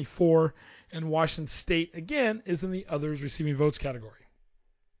to 24. And Washington State, again, is in the others receiving votes category.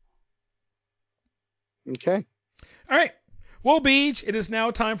 Okay. All right. Well, Beach, it is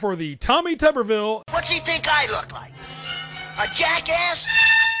now time for the Tommy Tuberville. What's he think I look like? A jackass?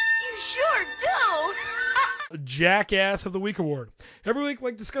 You sure do. Jackass of the Week Award. Every week,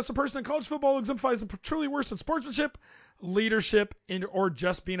 we discuss a person in college football who exemplifies the truly worst in sportsmanship, leadership, or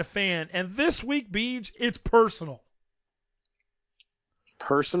just being a fan. And this week, Beach, it's personal.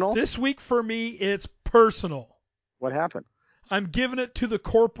 Personal? This week, for me, it's personal. What happened? I'm giving it to the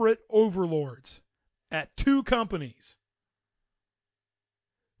corporate overlords at 2 companies.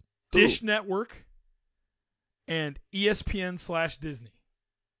 Dish Network and ESPN/Disney.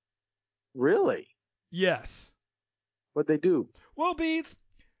 Really? Yes. What'd they do? Well, Beats,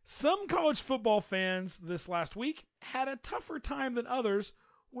 some college football fans this last week had a tougher time than others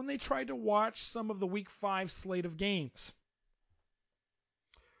when they tried to watch some of the Week 5 slate of games.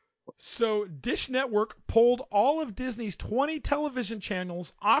 So Dish Network pulled all of Disney's 20 television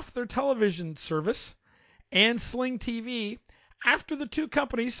channels off their television service and Sling TV after the 2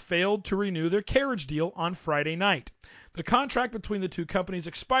 companies failed to renew their carriage deal on Friday night. The contract between the 2 companies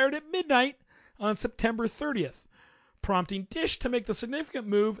expired at midnight on September 30th, prompting Dish to make the significant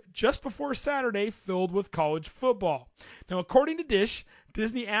move just before Saturday filled with college football. Now, according to Dish,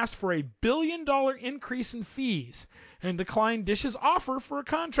 Disney asked for a $1 billion increase in fees and declined Dish's offer for a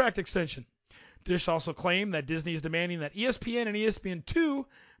contract extension. Dish also claimed that Disney is demanding that ESPN and ESPN2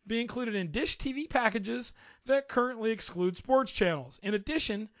 be included in Dish TV packages that currently exclude sports channels, in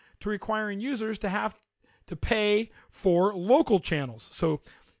addition to requiring users to have to pay for local channels. So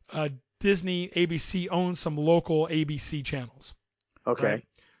Disney ABC owns some local ABC channels. Okay. Right?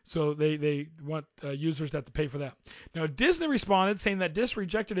 So they want users to have to pay for that. Now, Disney responded saying that Dish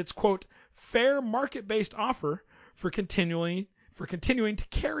rejected its, quote, fair market-based offer for continuing to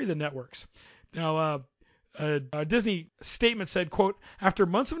carry the networks. Now, a Disney statement said, quote, after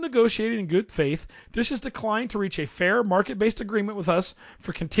months of negotiating in good faith, Dish has declined to reach a fair market-based agreement with us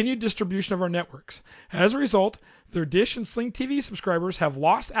for continued distribution of our networks. As a result, their Dish and Sling TV subscribers have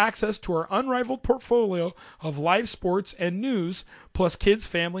lost access to our unrivaled portfolio of live sports and news, plus kids,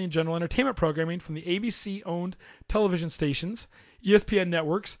 family, and general entertainment programming from the ABC-owned television stations, ESPN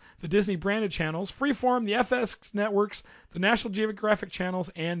networks, the Disney-branded channels, Freeform, the FX networks, the National Geographic channels,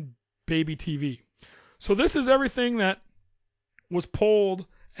 and Baby TV. So this is everything that was polled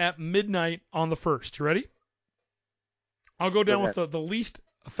at midnight on the 1st. You ready? I'll go down with the least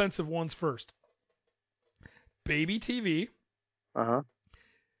offensive ones first. Baby TV. Uh-huh.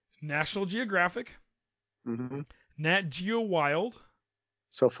 National Geographic. Mm-hmm. Nat Geo Wild.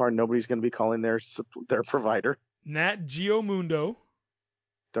 So far, nobody's going to be calling their provider. Nat Geo Mundo.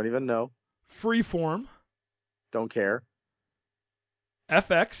 Don't even know. Freeform. Don't care.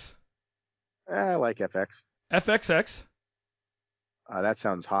 FX. I like FX. FXX. That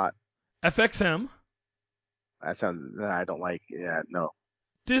sounds hot. FXM. That sounds... I don't like... Yeah, no.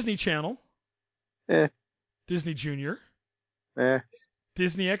 Disney Channel. Eh. Disney Junior. Eh.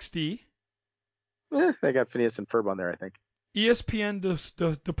 Disney XD. They got Phineas and Ferb on there, I think. ESPN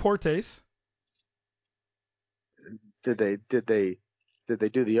Deportes. Did they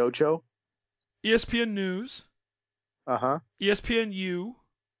do the Ocho? ESPN News. Uh-huh. ESPN U.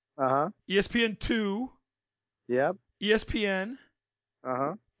 Uh-huh. ESPN2. Yep. ESPN.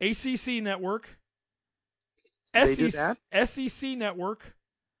 Uh-huh. ACC Network. They do that? SEC Network.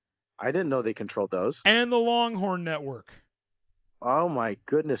 I didn't know they controlled those. And the Longhorn Network. Oh, my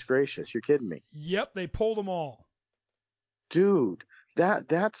goodness gracious. You're kidding me. Yep, they pulled them all. Dude,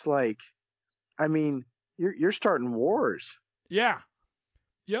 that's like... I mean, you're starting wars. Yeah.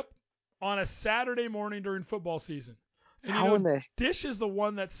 Yep. On a Saturday morning during football season. And How in the... Dish is the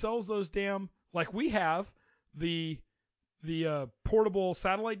one that sells those damn, like we have, the portable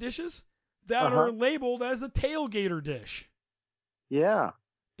satellite dishes that are labeled as the tailgater dish. Yeah.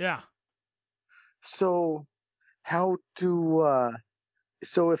 Yeah. So how to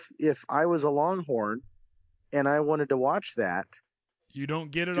so if I was a Longhorn and I wanted to watch that, you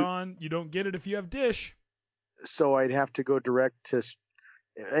don't get it if you have Dish. So I'd have to go direct to...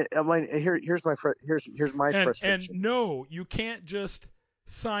 Here's my frustration. And no, you can't just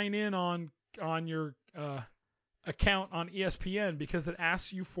sign in on your account on ESPN because it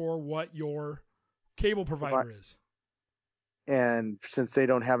asks you for what your cable provider is. And since they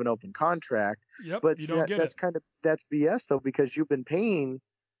don't have an open contract, yep, but you don't get that's it. that's BS though, because you've been paying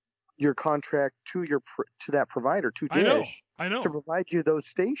your contract to that provider, to Dish, I know. to provide you those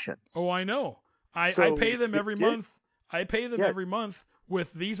stations. Oh, I know. I pay them every month. I pay them every month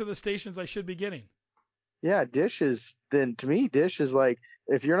with these are the stations I should be getting. Yeah, Dish is like,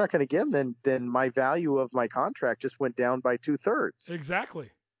 if you're not going to give them, then my value of my contract just went down by 2/3. Exactly.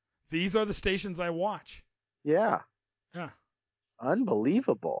 These are the stations I watch. Yeah. Yeah.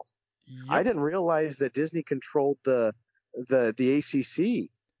 Unbelievable. Yep. I didn't realize that Disney controlled the ACC.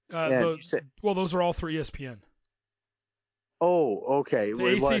 Those are all through ESPN. Oh, okay.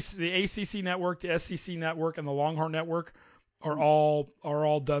 The ACC network, the SEC network, and the Longhorn network are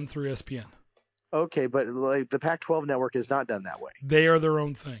all done through ESPN. Okay, but like the Pac-12 network is not done that way. They are their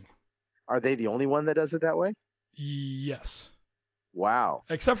own thing. Are they the only one that does it that way? Yes. Wow.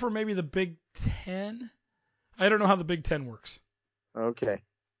 Except for maybe the Big Ten. I don't know how the Big Ten works. Okay.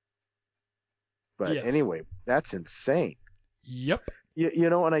 But yes. Anyway, that's insane. Yep. You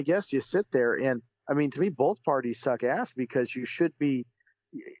know, and I guess you sit there and, I mean, to me, both parties suck ass because you should be,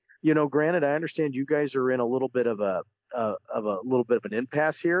 you know, granted, I understand you guys are in a little bit of an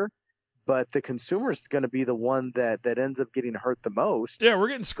impasse here, but the consumer is going to be the one that ends up getting hurt the most. Yeah, we're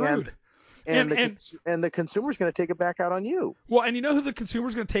getting screwed. And the consumer's going to take it back out on you. Well, and you know who the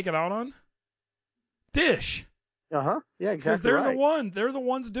consumer's going to take it out on? Dish. Yeah, exactly. Because they're the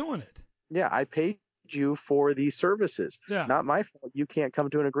ones doing it. Yeah, I paid you for these services. Yeah. Not my fault. You can't come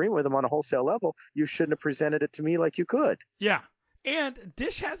to an agreement with them on a wholesale level. You shouldn't have presented it to me like you could. Yeah. And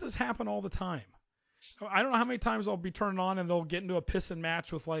Dish has this happen all the time. I don't know how many times I'll be turning on and they'll get into a pissing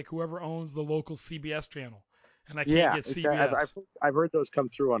match with like whoever owns the local CBS channel, and I can't get CBS. I've heard those come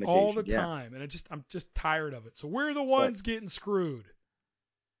through on occasion all the time, and I'm just tired of it. So we're the ones getting screwed.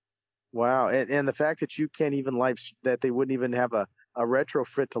 Wow, and the fact that you can't even that they wouldn't even have a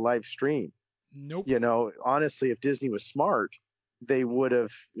retrofit to live stream. Nope. You know, honestly, if Disney was smart, they would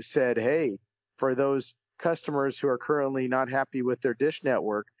have said, hey, for those customers who are currently not happy with their Dish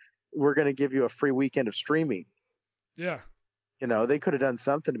network, we're going to give you a free weekend of streaming. Yeah. You know, they could have done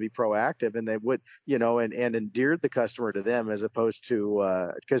something to be proactive, and they would, you know, and endeared the customer to them as opposed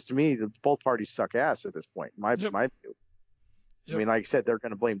to, because to me, both parties suck ass at this point, my view. Yep. I mean, like I said, they're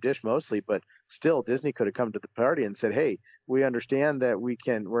going to blame Dish mostly, but still, Disney could have come to the party and said, hey, we understand that we're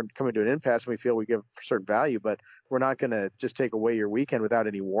coming to an impasse and we feel we give certain value, but we're not going to just take away your weekend without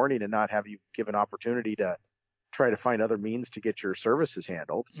any warning and not have you give an opportunity to try to find other means to get your services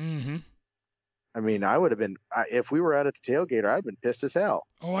handled. Mm-hmm. I mean, I would have been, if we were out at the tailgate, I'd have been pissed as hell.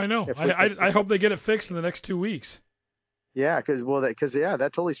 Oh, I know. I hope they get it fixed in the next 2 weeks. Yeah, because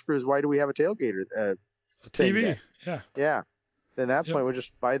that totally screws. Why do we have a tailgater? A TV. Yeah. Then at that point, we'll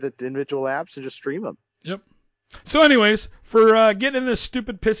just buy the individual apps and just stream them. Yep. So anyways, for getting in this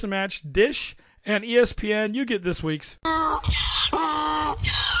stupid pissing match, Dish and ESPN, you get this week's.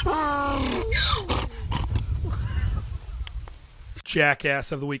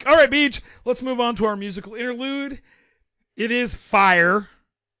 Jackass of the week. All right, Beach, let's move on to our musical interlude. It is Fire,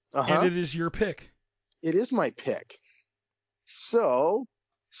 and it is your pick. It is my pick. So,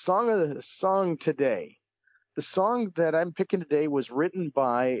 song today. The song that I'm picking today was written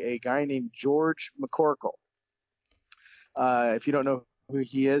by a guy named George McCorkle. If you don't know who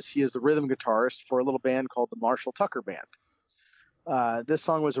he is the rhythm guitarist for a little band called the Marshall Tucker Band. This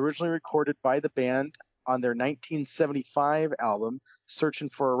song was originally recorded by the band on their 1975 album, Searching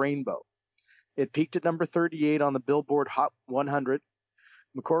for a Rainbow. It peaked at number 38 on the Billboard Hot 100.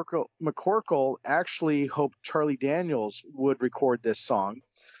 McCorkle actually hoped Charlie Daniels would record this song,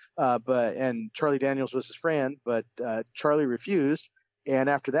 and Charlie Daniels was his friend, but Charlie refused. And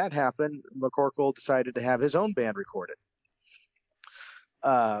after that happened, McCorkle decided to have his own band record it.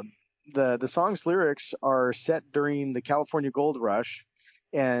 The song's lyrics are set during the California Gold Rush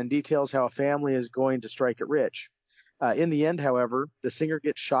and details how a family is going to strike it rich. In the end, however, the singer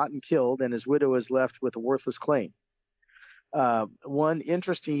gets shot and killed, and his widow is left with a worthless claim. One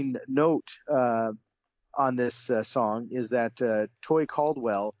interesting note on this song is that Toy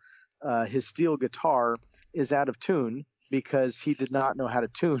Caldwell, his steel guitar, is out of tune because he did not know how to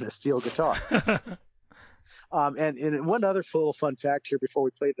tune a steel guitar. And one other little fun fact here before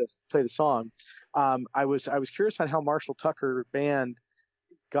we play the song, I was curious on how Marshall Tucker Band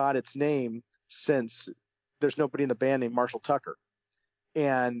got its name, since there's nobody in the band named Marshall Tucker.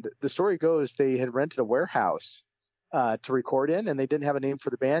 And the story goes they had rented a warehouse to record in, and they didn't have a name for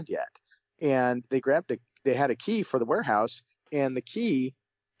the band yet. And they had a key for the warehouse, and the key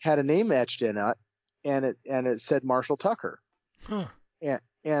had a name etched in it, and it said Marshall Tucker. Huh.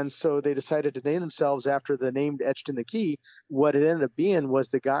 And so they decided to name themselves after the name etched in the key. What it ended up being was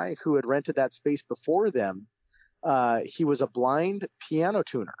the guy who had rented that space before them. He was a blind piano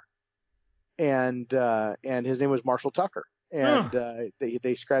tuner. and his name was Marshall Tucker. And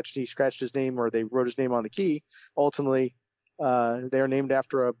he scratched his name, or they wrote his name on the key. Ultimately, they are named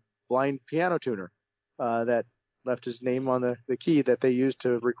after a blind piano tuner that left his name on the key that they used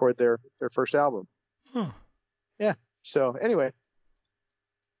to record their first album. Huh. Yeah. So anyway,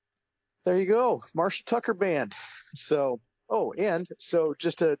 there you go, Marshall Tucker Band. So and so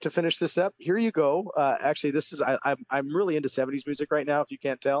just to finish this up, here you go. Actually, this is I'm really into 70s music right now, if you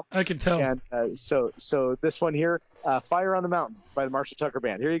can't tell. I can tell. And so this one here, Fire on the Mountain by the Marshall Tucker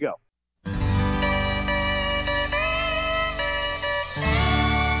Band. Here you go.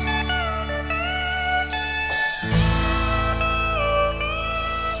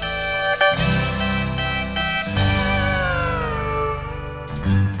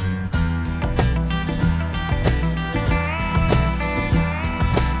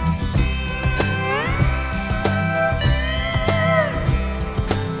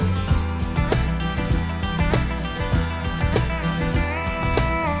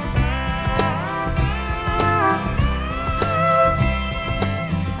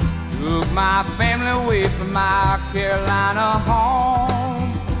 My family away from my Carolina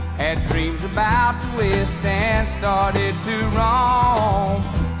home, had dreams about the West and started to roam.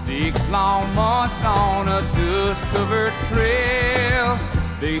 6 long months on a dust-covered trail.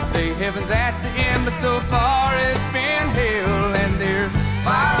 They say heaven's at the end, but so far it's been hell. And there's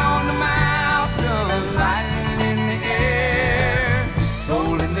fire on the mountain, lightning in the air,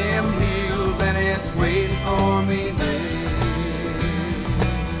 rolling them hills, and it's waiting for me there.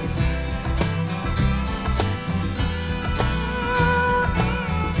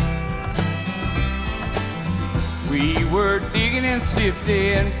 We were digging and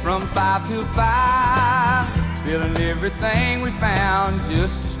sifting from 5 to 5, selling everything we found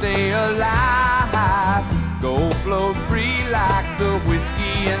just to stay alive. Gold flowed free like the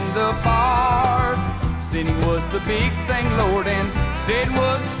whiskey in the bar. Sinning was the big thing, Lord, and Satan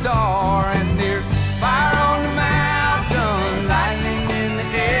was a star. And there's fire on the mountain, lightning in the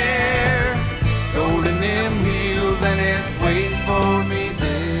air, golden them hills, and it's waiting for me there.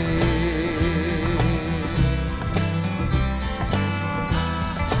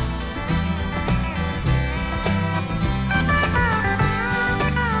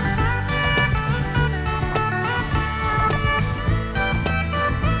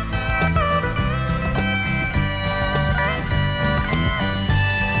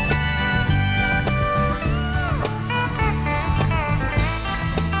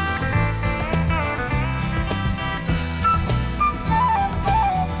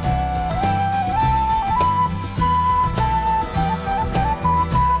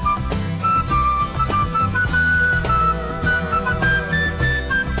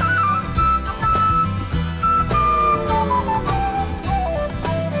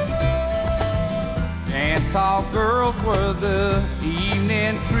 All girls were the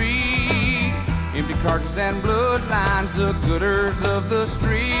evening treat, empty cartridges and bloodlines, the gooders of the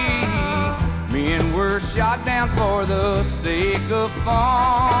street. Men were shot down for the sake of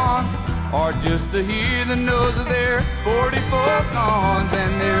fun, or just to hear the noise of their 44 guns.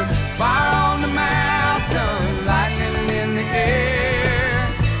 And there's fire on the mountain, lightning in the air,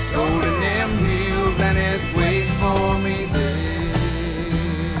 golden them hills, and it's waiting for me there.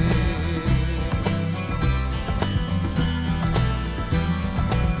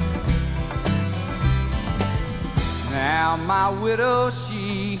 Now my widow,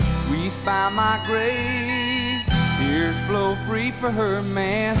 she weeps by my grave. Tears flow free for her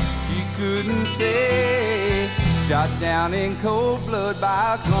man she couldn't save. Shot down in cold blood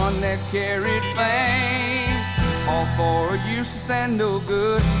by a gun that carried fame. All for a useless and no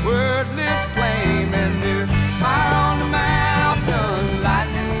good, wordless claim. And there's fire on the mountain,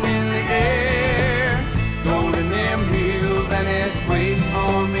 lightning in the air, golden them hills, and it's waiting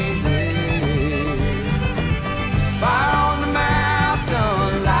for me there. Fire on the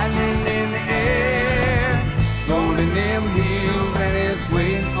mountain, lightning in the air, golden them hills, and it's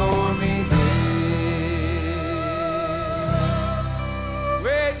waiting for me there.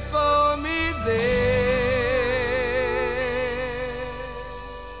 Waiting for me there.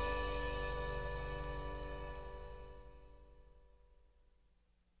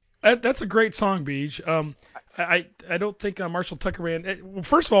 That's a great song, Beej. I don't think Marshall Tucker Band.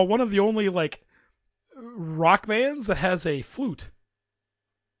 First of all, one of the only like rock bands that has a flute.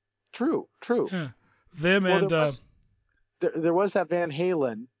 True. Yeah. Them Well, and there was that Van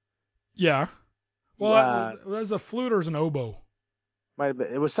Halen. yeah. Well, was a flute or was an oboe? Might have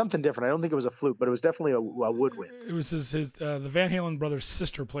been. It was something different. I don't think it was a flute, but it was definitely a woodwind. It was his the Van Halen brother's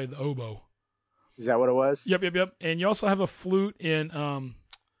sister played the oboe. Is that what it was? Yep. And you also have a flute in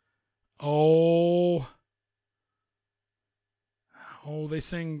Oh, they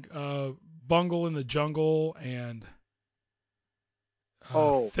sing Bungle in the Jungle and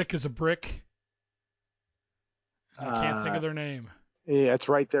Thick as a Brick. And I can't think of their name. Yeah, it's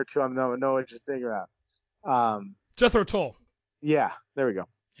right there too. I know what you're thinking about. Jethro Tull. Yeah, there we go.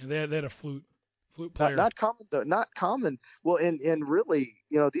 And they had a flute player. Not common though. Not common. Well, and really,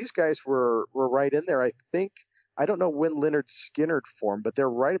 these guys were right in there. I think I don't know when Leonard Skinner formed, but they're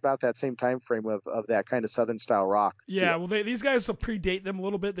right about that same time frame of that kind of Southern style rock. Yeah, well, these guys will predate them a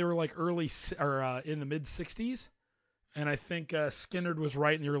little bit. They were like early or in the mid '60s, and I think Skinner was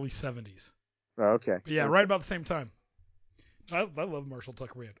right in the early '70s. Okay. But yeah, right about the same time. I love Marshall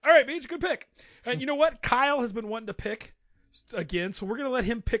Tucker Band. All right, Beach, good pick. And you know what? Kyle has been wanting to pick again, so we're going to let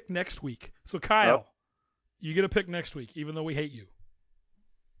him pick next week. So, Kyle, you get a pick next week, even though we hate you.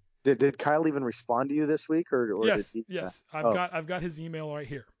 Did Kyle even respond to you this week? Or yes, did he, yes. I've got his email right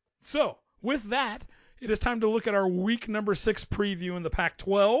here. So, with that, it is time to look at our week number 6 preview in the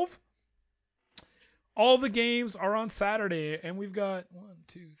Pac-12. All the games are on Saturday, and we've got 1,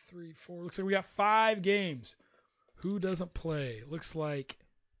 2, 3, 4. Looks like we got 5 games. Who doesn't play? Looks like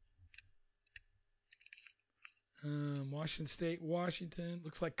Washington State, Washington.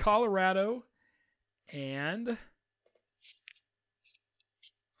 Looks like Colorado, and I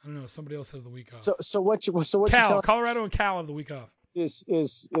don't know. Somebody else has the week off. So what you Cal, Colorado and Cal have the week off. Is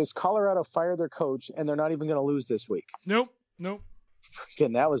Colorado fire their coach and they're not even going to lose this week? Nope.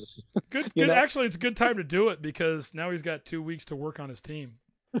 Again, that was good. Actually, it's a good time to do it because now he's got 2 weeks to work on his team.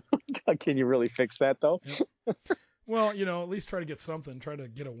 Can you really fix that though? Yep. Well, at least try to get something. Try to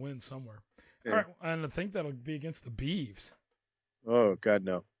get a win somewhere. Yeah. All right, and I think that'll be against the Beavs. Oh God,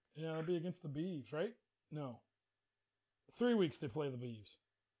 no. Yeah, it'll be against the Beavs, right? No. 3 weeks they play the Beavs.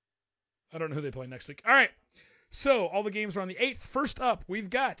 I don't know who they play next week. All right. So all the games are on the 8th. First up, we've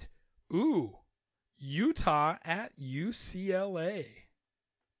got Utah at UCLA.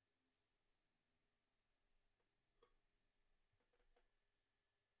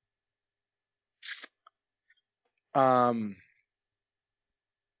 God,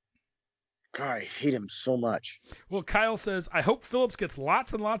 I hate him so much. Well, Kyle says, I hope Phillips gets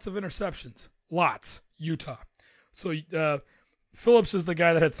lots and lots of interceptions. Lots. Utah. So Phillips is the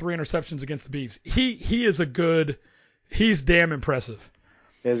guy that had 3 interceptions against the Beavs. He is he's damn impressive.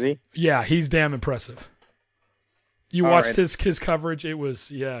 Is he? Yeah, he's damn impressive. You watched his coverage. It was,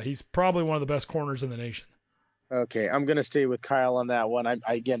 he's probably one of the best corners in the nation. Okay, I'm going to stay with Kyle on that one. I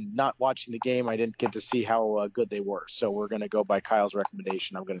again, not watching the game, I didn't get to see how good they were. So we're going to go by Kyle's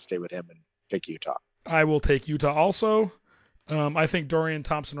recommendation. I'm going to stay with him and pick Utah. I will take Utah also. I think Dorian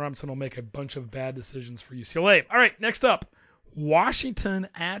Thompson-Robinson will make a bunch of bad decisions for UCLA. All right, next up, Washington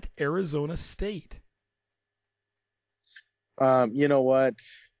at Arizona State. You know what?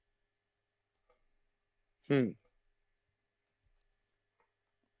 You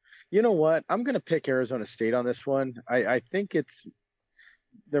know what? I'm going to pick Arizona State on this one. I think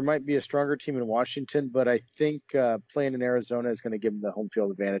there might be a stronger team in Washington, but I think playing in Arizona is going to give them the home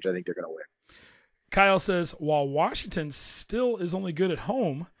field advantage. I think they're going to win. Kyle says, while Washington still is only good at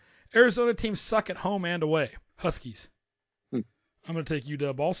home, Arizona teams suck at home and away. Huskies. I'm going to take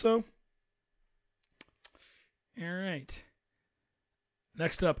UW also. All right.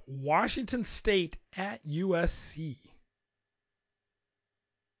 Next up, Washington State at USC.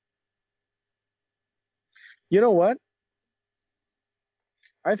 You know what?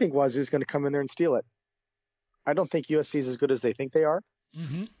 I think Wazoo's going to come in there and steal it. I don't think USC is as good as they think they are.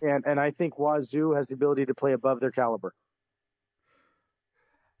 Mm-hmm. And I think Wazoo has the ability to play above their caliber.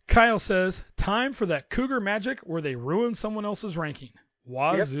 Kyle says, time for that Cougar magic where they ruin someone else's ranking.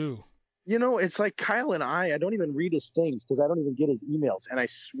 Wazoo. Yep. You know, it's like Kyle and I don't even read his things because I don't even get his emails. And I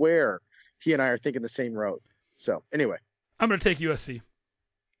swear he and I are thinking the same road. So, anyway. I'm going to take USC.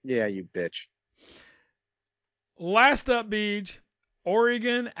 Yeah, you bitch. Last up, Beej,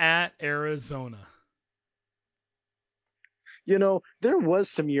 Oregon at Arizona. You know, there was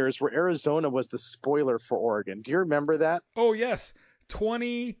some years where Arizona was the spoiler for Oregon. Do you remember that? Oh, yes.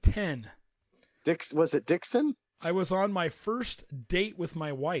 2010. Was it Dixon? I was on my first date with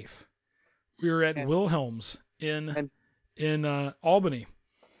my wife. We were at Wilhelm's in Albany.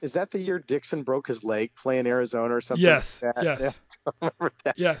 Is that the year Dixon broke his leg playing Arizona or something? Yes, like that? Yes. I remember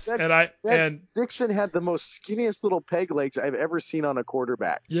that. Yes, and Dixon had the most skinniest little peg legs I've ever seen on a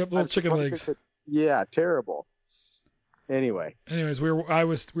quarterback. Yep, little chicken legs. Yeah, terrible. Anyways, we were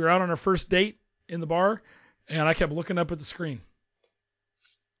out on our first date in the bar, and I kept looking up at the screen.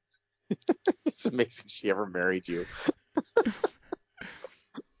 It's amazing she ever married you.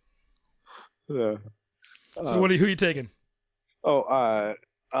 So who are you taking?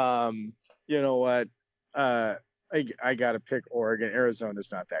 You know what? I got to pick Oregon.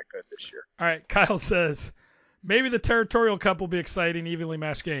 Arizona's not that good this year. All right, Kyle says, maybe the Territorial Cup will be exciting, evenly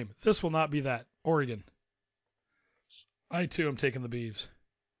matched game. This will not be that. Oregon. I, too, am taking the Beavs.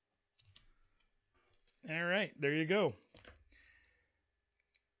 All right, there you go.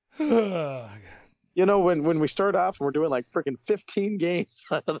 You know, when we start off and we're doing like freaking 15 games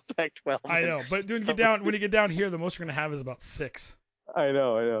out of the Pac-12. I know, but when you get down here, the most you're going to have is about 6. I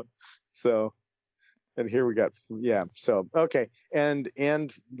know. So, and here we got, yeah. So, okay. And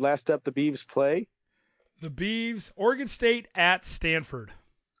last up, the Beavs play. The Beavs, Oregon State at Stanford.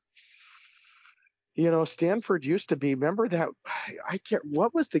 You know, Stanford used to be, remember that,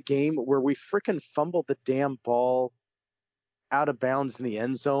 what was the game where we freaking fumbled the damn ball out of bounds in the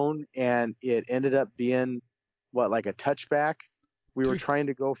end zone and it ended up being, like a touchback? We were trying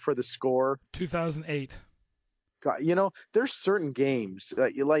to go for the score. 2008. God, you know, there's certain games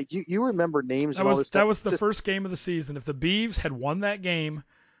you remember names. That was the first game of the season. If the Beavs had won that game,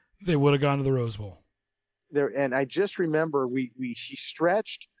 they would have gone to the Rose Bowl. And I just remember she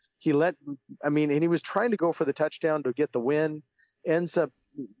stretched. And he was trying to go for the touchdown to get the win, ends up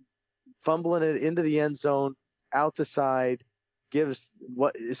fumbling it into the end zone, out the side, gives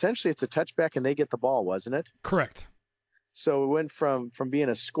essentially it's a touchback and they get the ball, wasn't it? Correct. So it went from being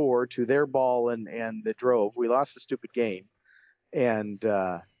a score to their ball and the drove. We lost the stupid game.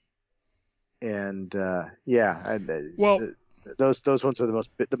 Those ones are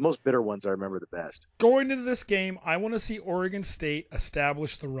the most bitter ones I remember the best. Going into this game, I want to see Oregon State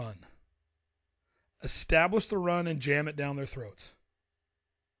establish the run. Establish the run and jam it down their throats.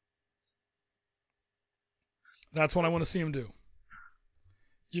 That's what I want to see them do.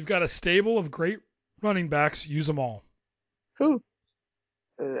 You've got a stable of great running backs. Use them all. Who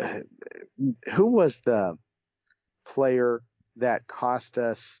was the player that cost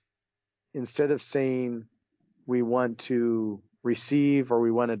us, instead of saying we want to receive or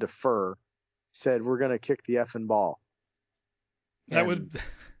we want to defer, said we're going to kick the effing ball? That would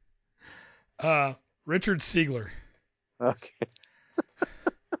Richard Siegler. Okay.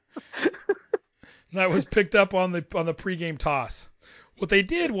 That was picked up on the pregame toss. What they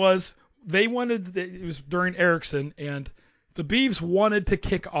did was it was during Erickson, and the Beavs wanted to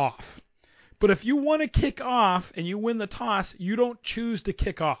kick off. But if you want to kick off and you win the toss, you don't choose to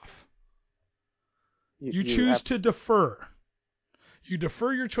kick off. You choose to defer. You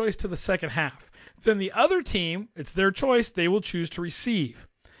defer your choice to the second half. Then the other team, it's their choice, they will choose to receive.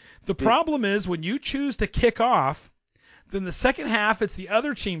 The problem is when you choose to kick off, then the second half, it's the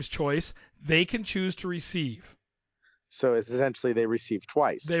other team's choice. They can choose to receive. So essentially they receive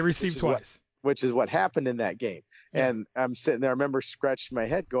twice. They receive twice. Which is what happened in that game. Yeah. And I'm sitting there, I remember scratching my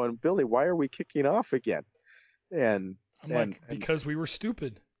head going, Billy, why are we kicking off again? And because we were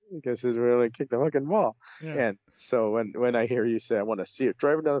stupid. Because we really kicked the fucking ball. Yeah. And so when I hear you say, I want to see it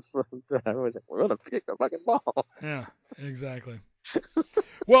driving down the front, I was like, we're going to kick the fucking ball. Yeah, exactly.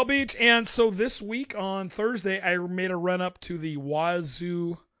 Well, Beach, and so this week on Thursday, I made a run up to the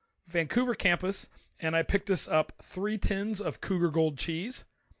Wazoo Vancouver campus, and I picked us up 3 tins of Cougar Gold cheese.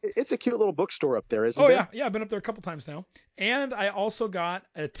 It's a cute little bookstore up there, isn't it? Oh, yeah. I've been up there a couple times now. And I also got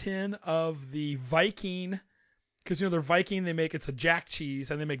a tin of the Viking, because, their Viking, it's a jack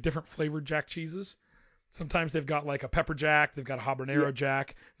cheese, and they make different flavored jack cheeses. Sometimes they've got like a pepper jack, they've got a habanero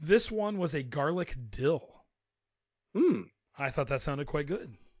jack. This one was a garlic dill. I thought that sounded quite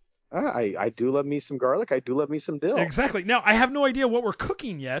good. I do love me some garlic. I do love me some dill. Exactly. Now, I have no idea what we're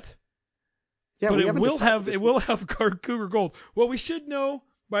cooking yet. Yeah, but it will have Cougar Gold. Well, we should know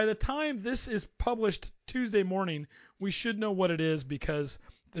by the time this is published Tuesday morning, we should know what it is because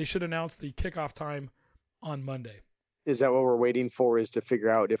they should announce the kickoff time on Monday. Is that what we're waiting for, is to figure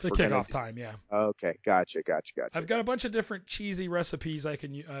out if the kickoff time, yeah. Okay, gotcha. I've got a bunch of different cheesy recipes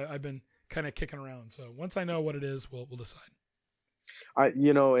I've been kind of kicking around. So once I know what it is, we'll decide.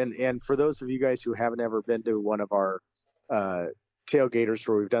 And for those of you guys who haven't ever been to one of our tailgaters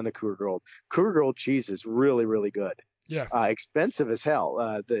where we've done the Cougar Gold cheese is really, really good. Yeah. Expensive as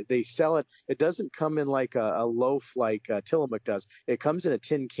hell. They sell it. It doesn't come in like a loaf like Tillamook does. It comes in a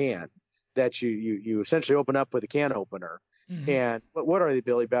tin can that you essentially open up with a can opener. Mm-hmm. And what are they,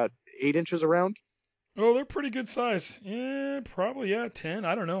 Billy? About 8 inches around? Oh, they're pretty good size. Yeah, probably 10.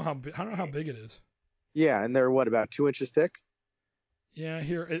 I don't know how big it is. Yeah, and they're about 2 inches thick? Yeah,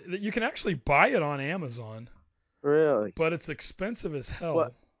 here you can actually buy it on Amazon. Really? But it's expensive as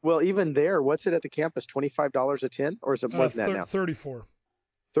hell. Well, even there, what's it at the campus? $25 a tin, or is it more than that now? $34.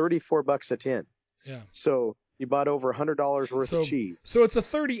 $34 a tin. Yeah. So you bought over $100 worth of cheese. So it's a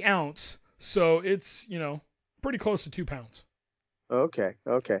 30 ounce. So it's pretty close to 2 pounds. Okay.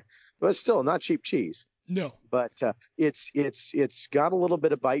 But still not cheap cheese. No. But it's got a little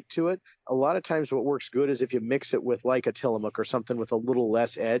bit of bite to it. A lot of times what works good is if you mix it with like a Tillamook or something with a little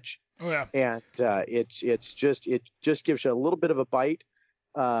less edge. Oh yeah. And it just gives you a little bit of a bite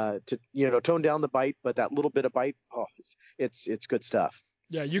to tone down the bite, but that little bit of bite, it's good stuff.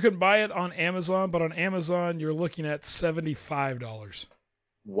 Yeah, you can buy it on Amazon, but on Amazon you're looking at $75.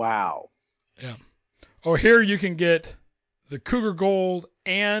 Wow. Yeah. Or here you can get the Cougar Gold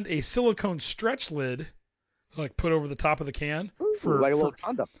and a silicone stretch lid, like put over the top of the can like a little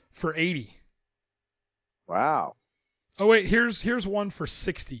condom for $80. Wow. Oh wait, here's one for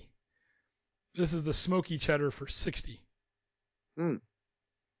 $60. This is the smoky cheddar for $60.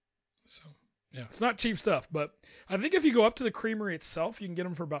 So yeah, it's not cheap stuff, but I think if you go up to the creamery itself, you can get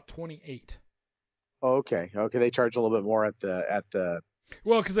them for about $28. Okay. They charge a little bit more at the.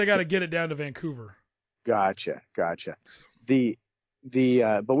 Well, because they got to get it down to Vancouver. Gotcha. So.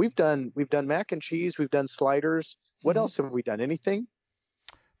 But we've done mac and cheese, we've done sliders. What else have we done? Anything?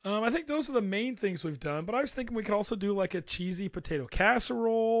 I think those are the main things we've done, but I was thinking we could also do like a cheesy potato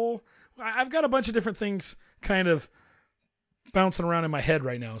casserole. I've got a bunch of different things kind of bouncing around in my head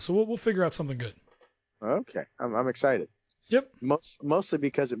right now, so we'll figure out something good. Okay, I'm excited. Yep. Mostly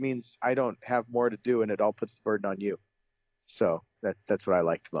because it means I don't have more to do, and it all puts the burden on you. So that's what I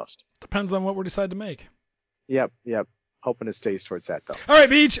like the most. Depends on what we decide to make. Yep. Hoping it stays towards that though. All right,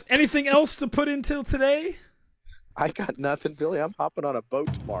 Beach. Anything else to put in till today? I got nothing, Billy. I'm hopping on a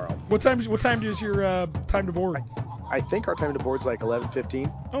boat tomorrow. What time is your time to board? I think our time to board's like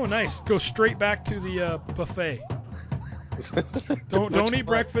 11:15. Oh, nice. Go straight back to the buffet. Don't eat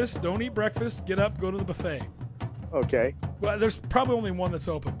breakfast. Don't eat breakfast. Get up. Go to the buffet. Okay. Well, there's probably only one that's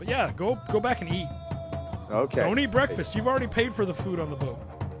open, but yeah, go back and eat. Okay. Don't eat breakfast. You've already paid for the food on the boat.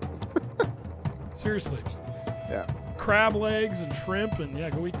 Seriously. Yeah. Crab legs and shrimp, and yeah,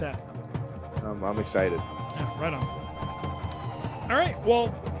 go eat that. I'm excited. Yeah, right on. All right.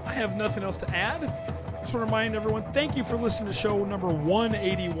 Well, I have nothing else to add. Just want to remind everyone, thank you for listening to show number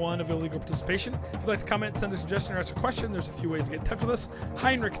 181 of Illegal Participation. If you'd like to comment, send a suggestion, or ask a question, there's a few ways to get in touch with us.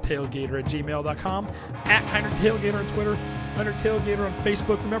 HeinrichTailgater@gmail.com, @HeinrichTailgater on Twitter, Heinrich Tailgater on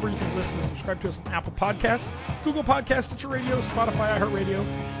Facebook. Remember, you can listen and subscribe to us on Apple Podcasts, Google Podcasts, Stitcher Radio, Spotify, iHeartRadio.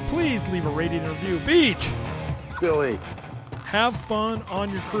 Please leave a rating and review. Beach! Billy. Have fun on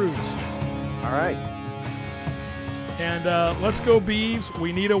your cruise. All right. And let's go, Beavs.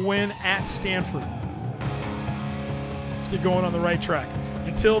 We need a win at Stanford. Let's get going on the right track.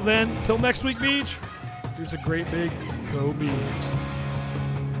 Until then, till next week, Beach, here's a great big Go Beavs.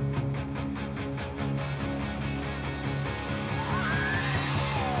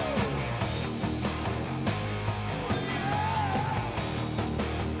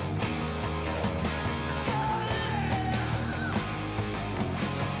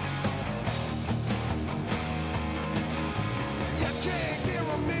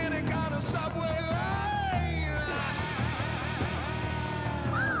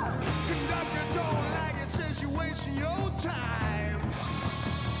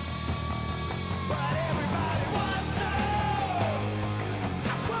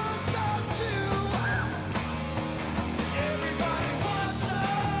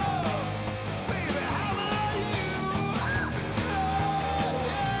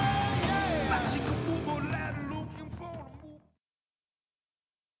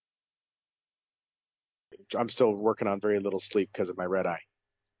 I'm still working on very little sleep because of my red eye.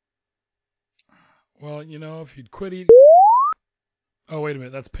 Well, if you'd quit eating... Oh, wait a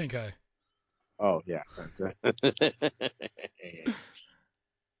minute. That's pink eye. Oh, yeah.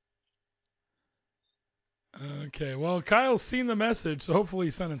 Okay, well, Kyle's seen the message, so hopefully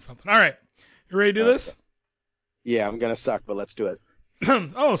he's sending something. All right. You ready to do this? Yeah, I'm going to suck, but let's do it.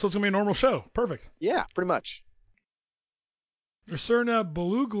 Oh, so it's going to be a normal show. Perfect. Yeah, pretty much. Ursurna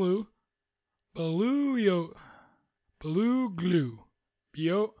Baluglu. Balioglu.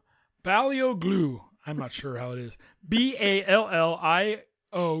 I'm not sure how it is. Ballioglu.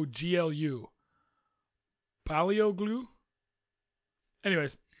 Balioglu.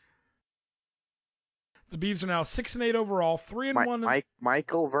 Anyways, the Beavs are now 6-8 overall, 3-1.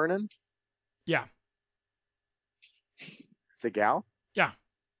 Michael Vernon. Yeah. Is it gal? Yeah.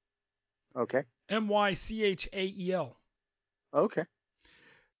 Okay. Mychael. Okay.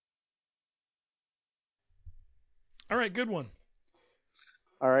 All right, good one.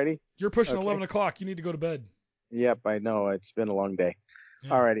 All righty. You're pushing 11 o'clock. You need to go to bed. Yep, I know. It's been a long day.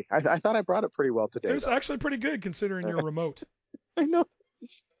 Yeah. All righty. I thought I brought it pretty well today. It's actually pretty good considering you're remote. I know.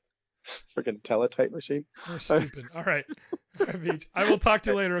 Freaking teletype machine. You're stupid. All right. All right, Beach. I will talk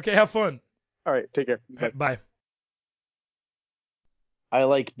to you later. Okay, have fun. All right, take care. All right, bye. I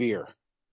like beer.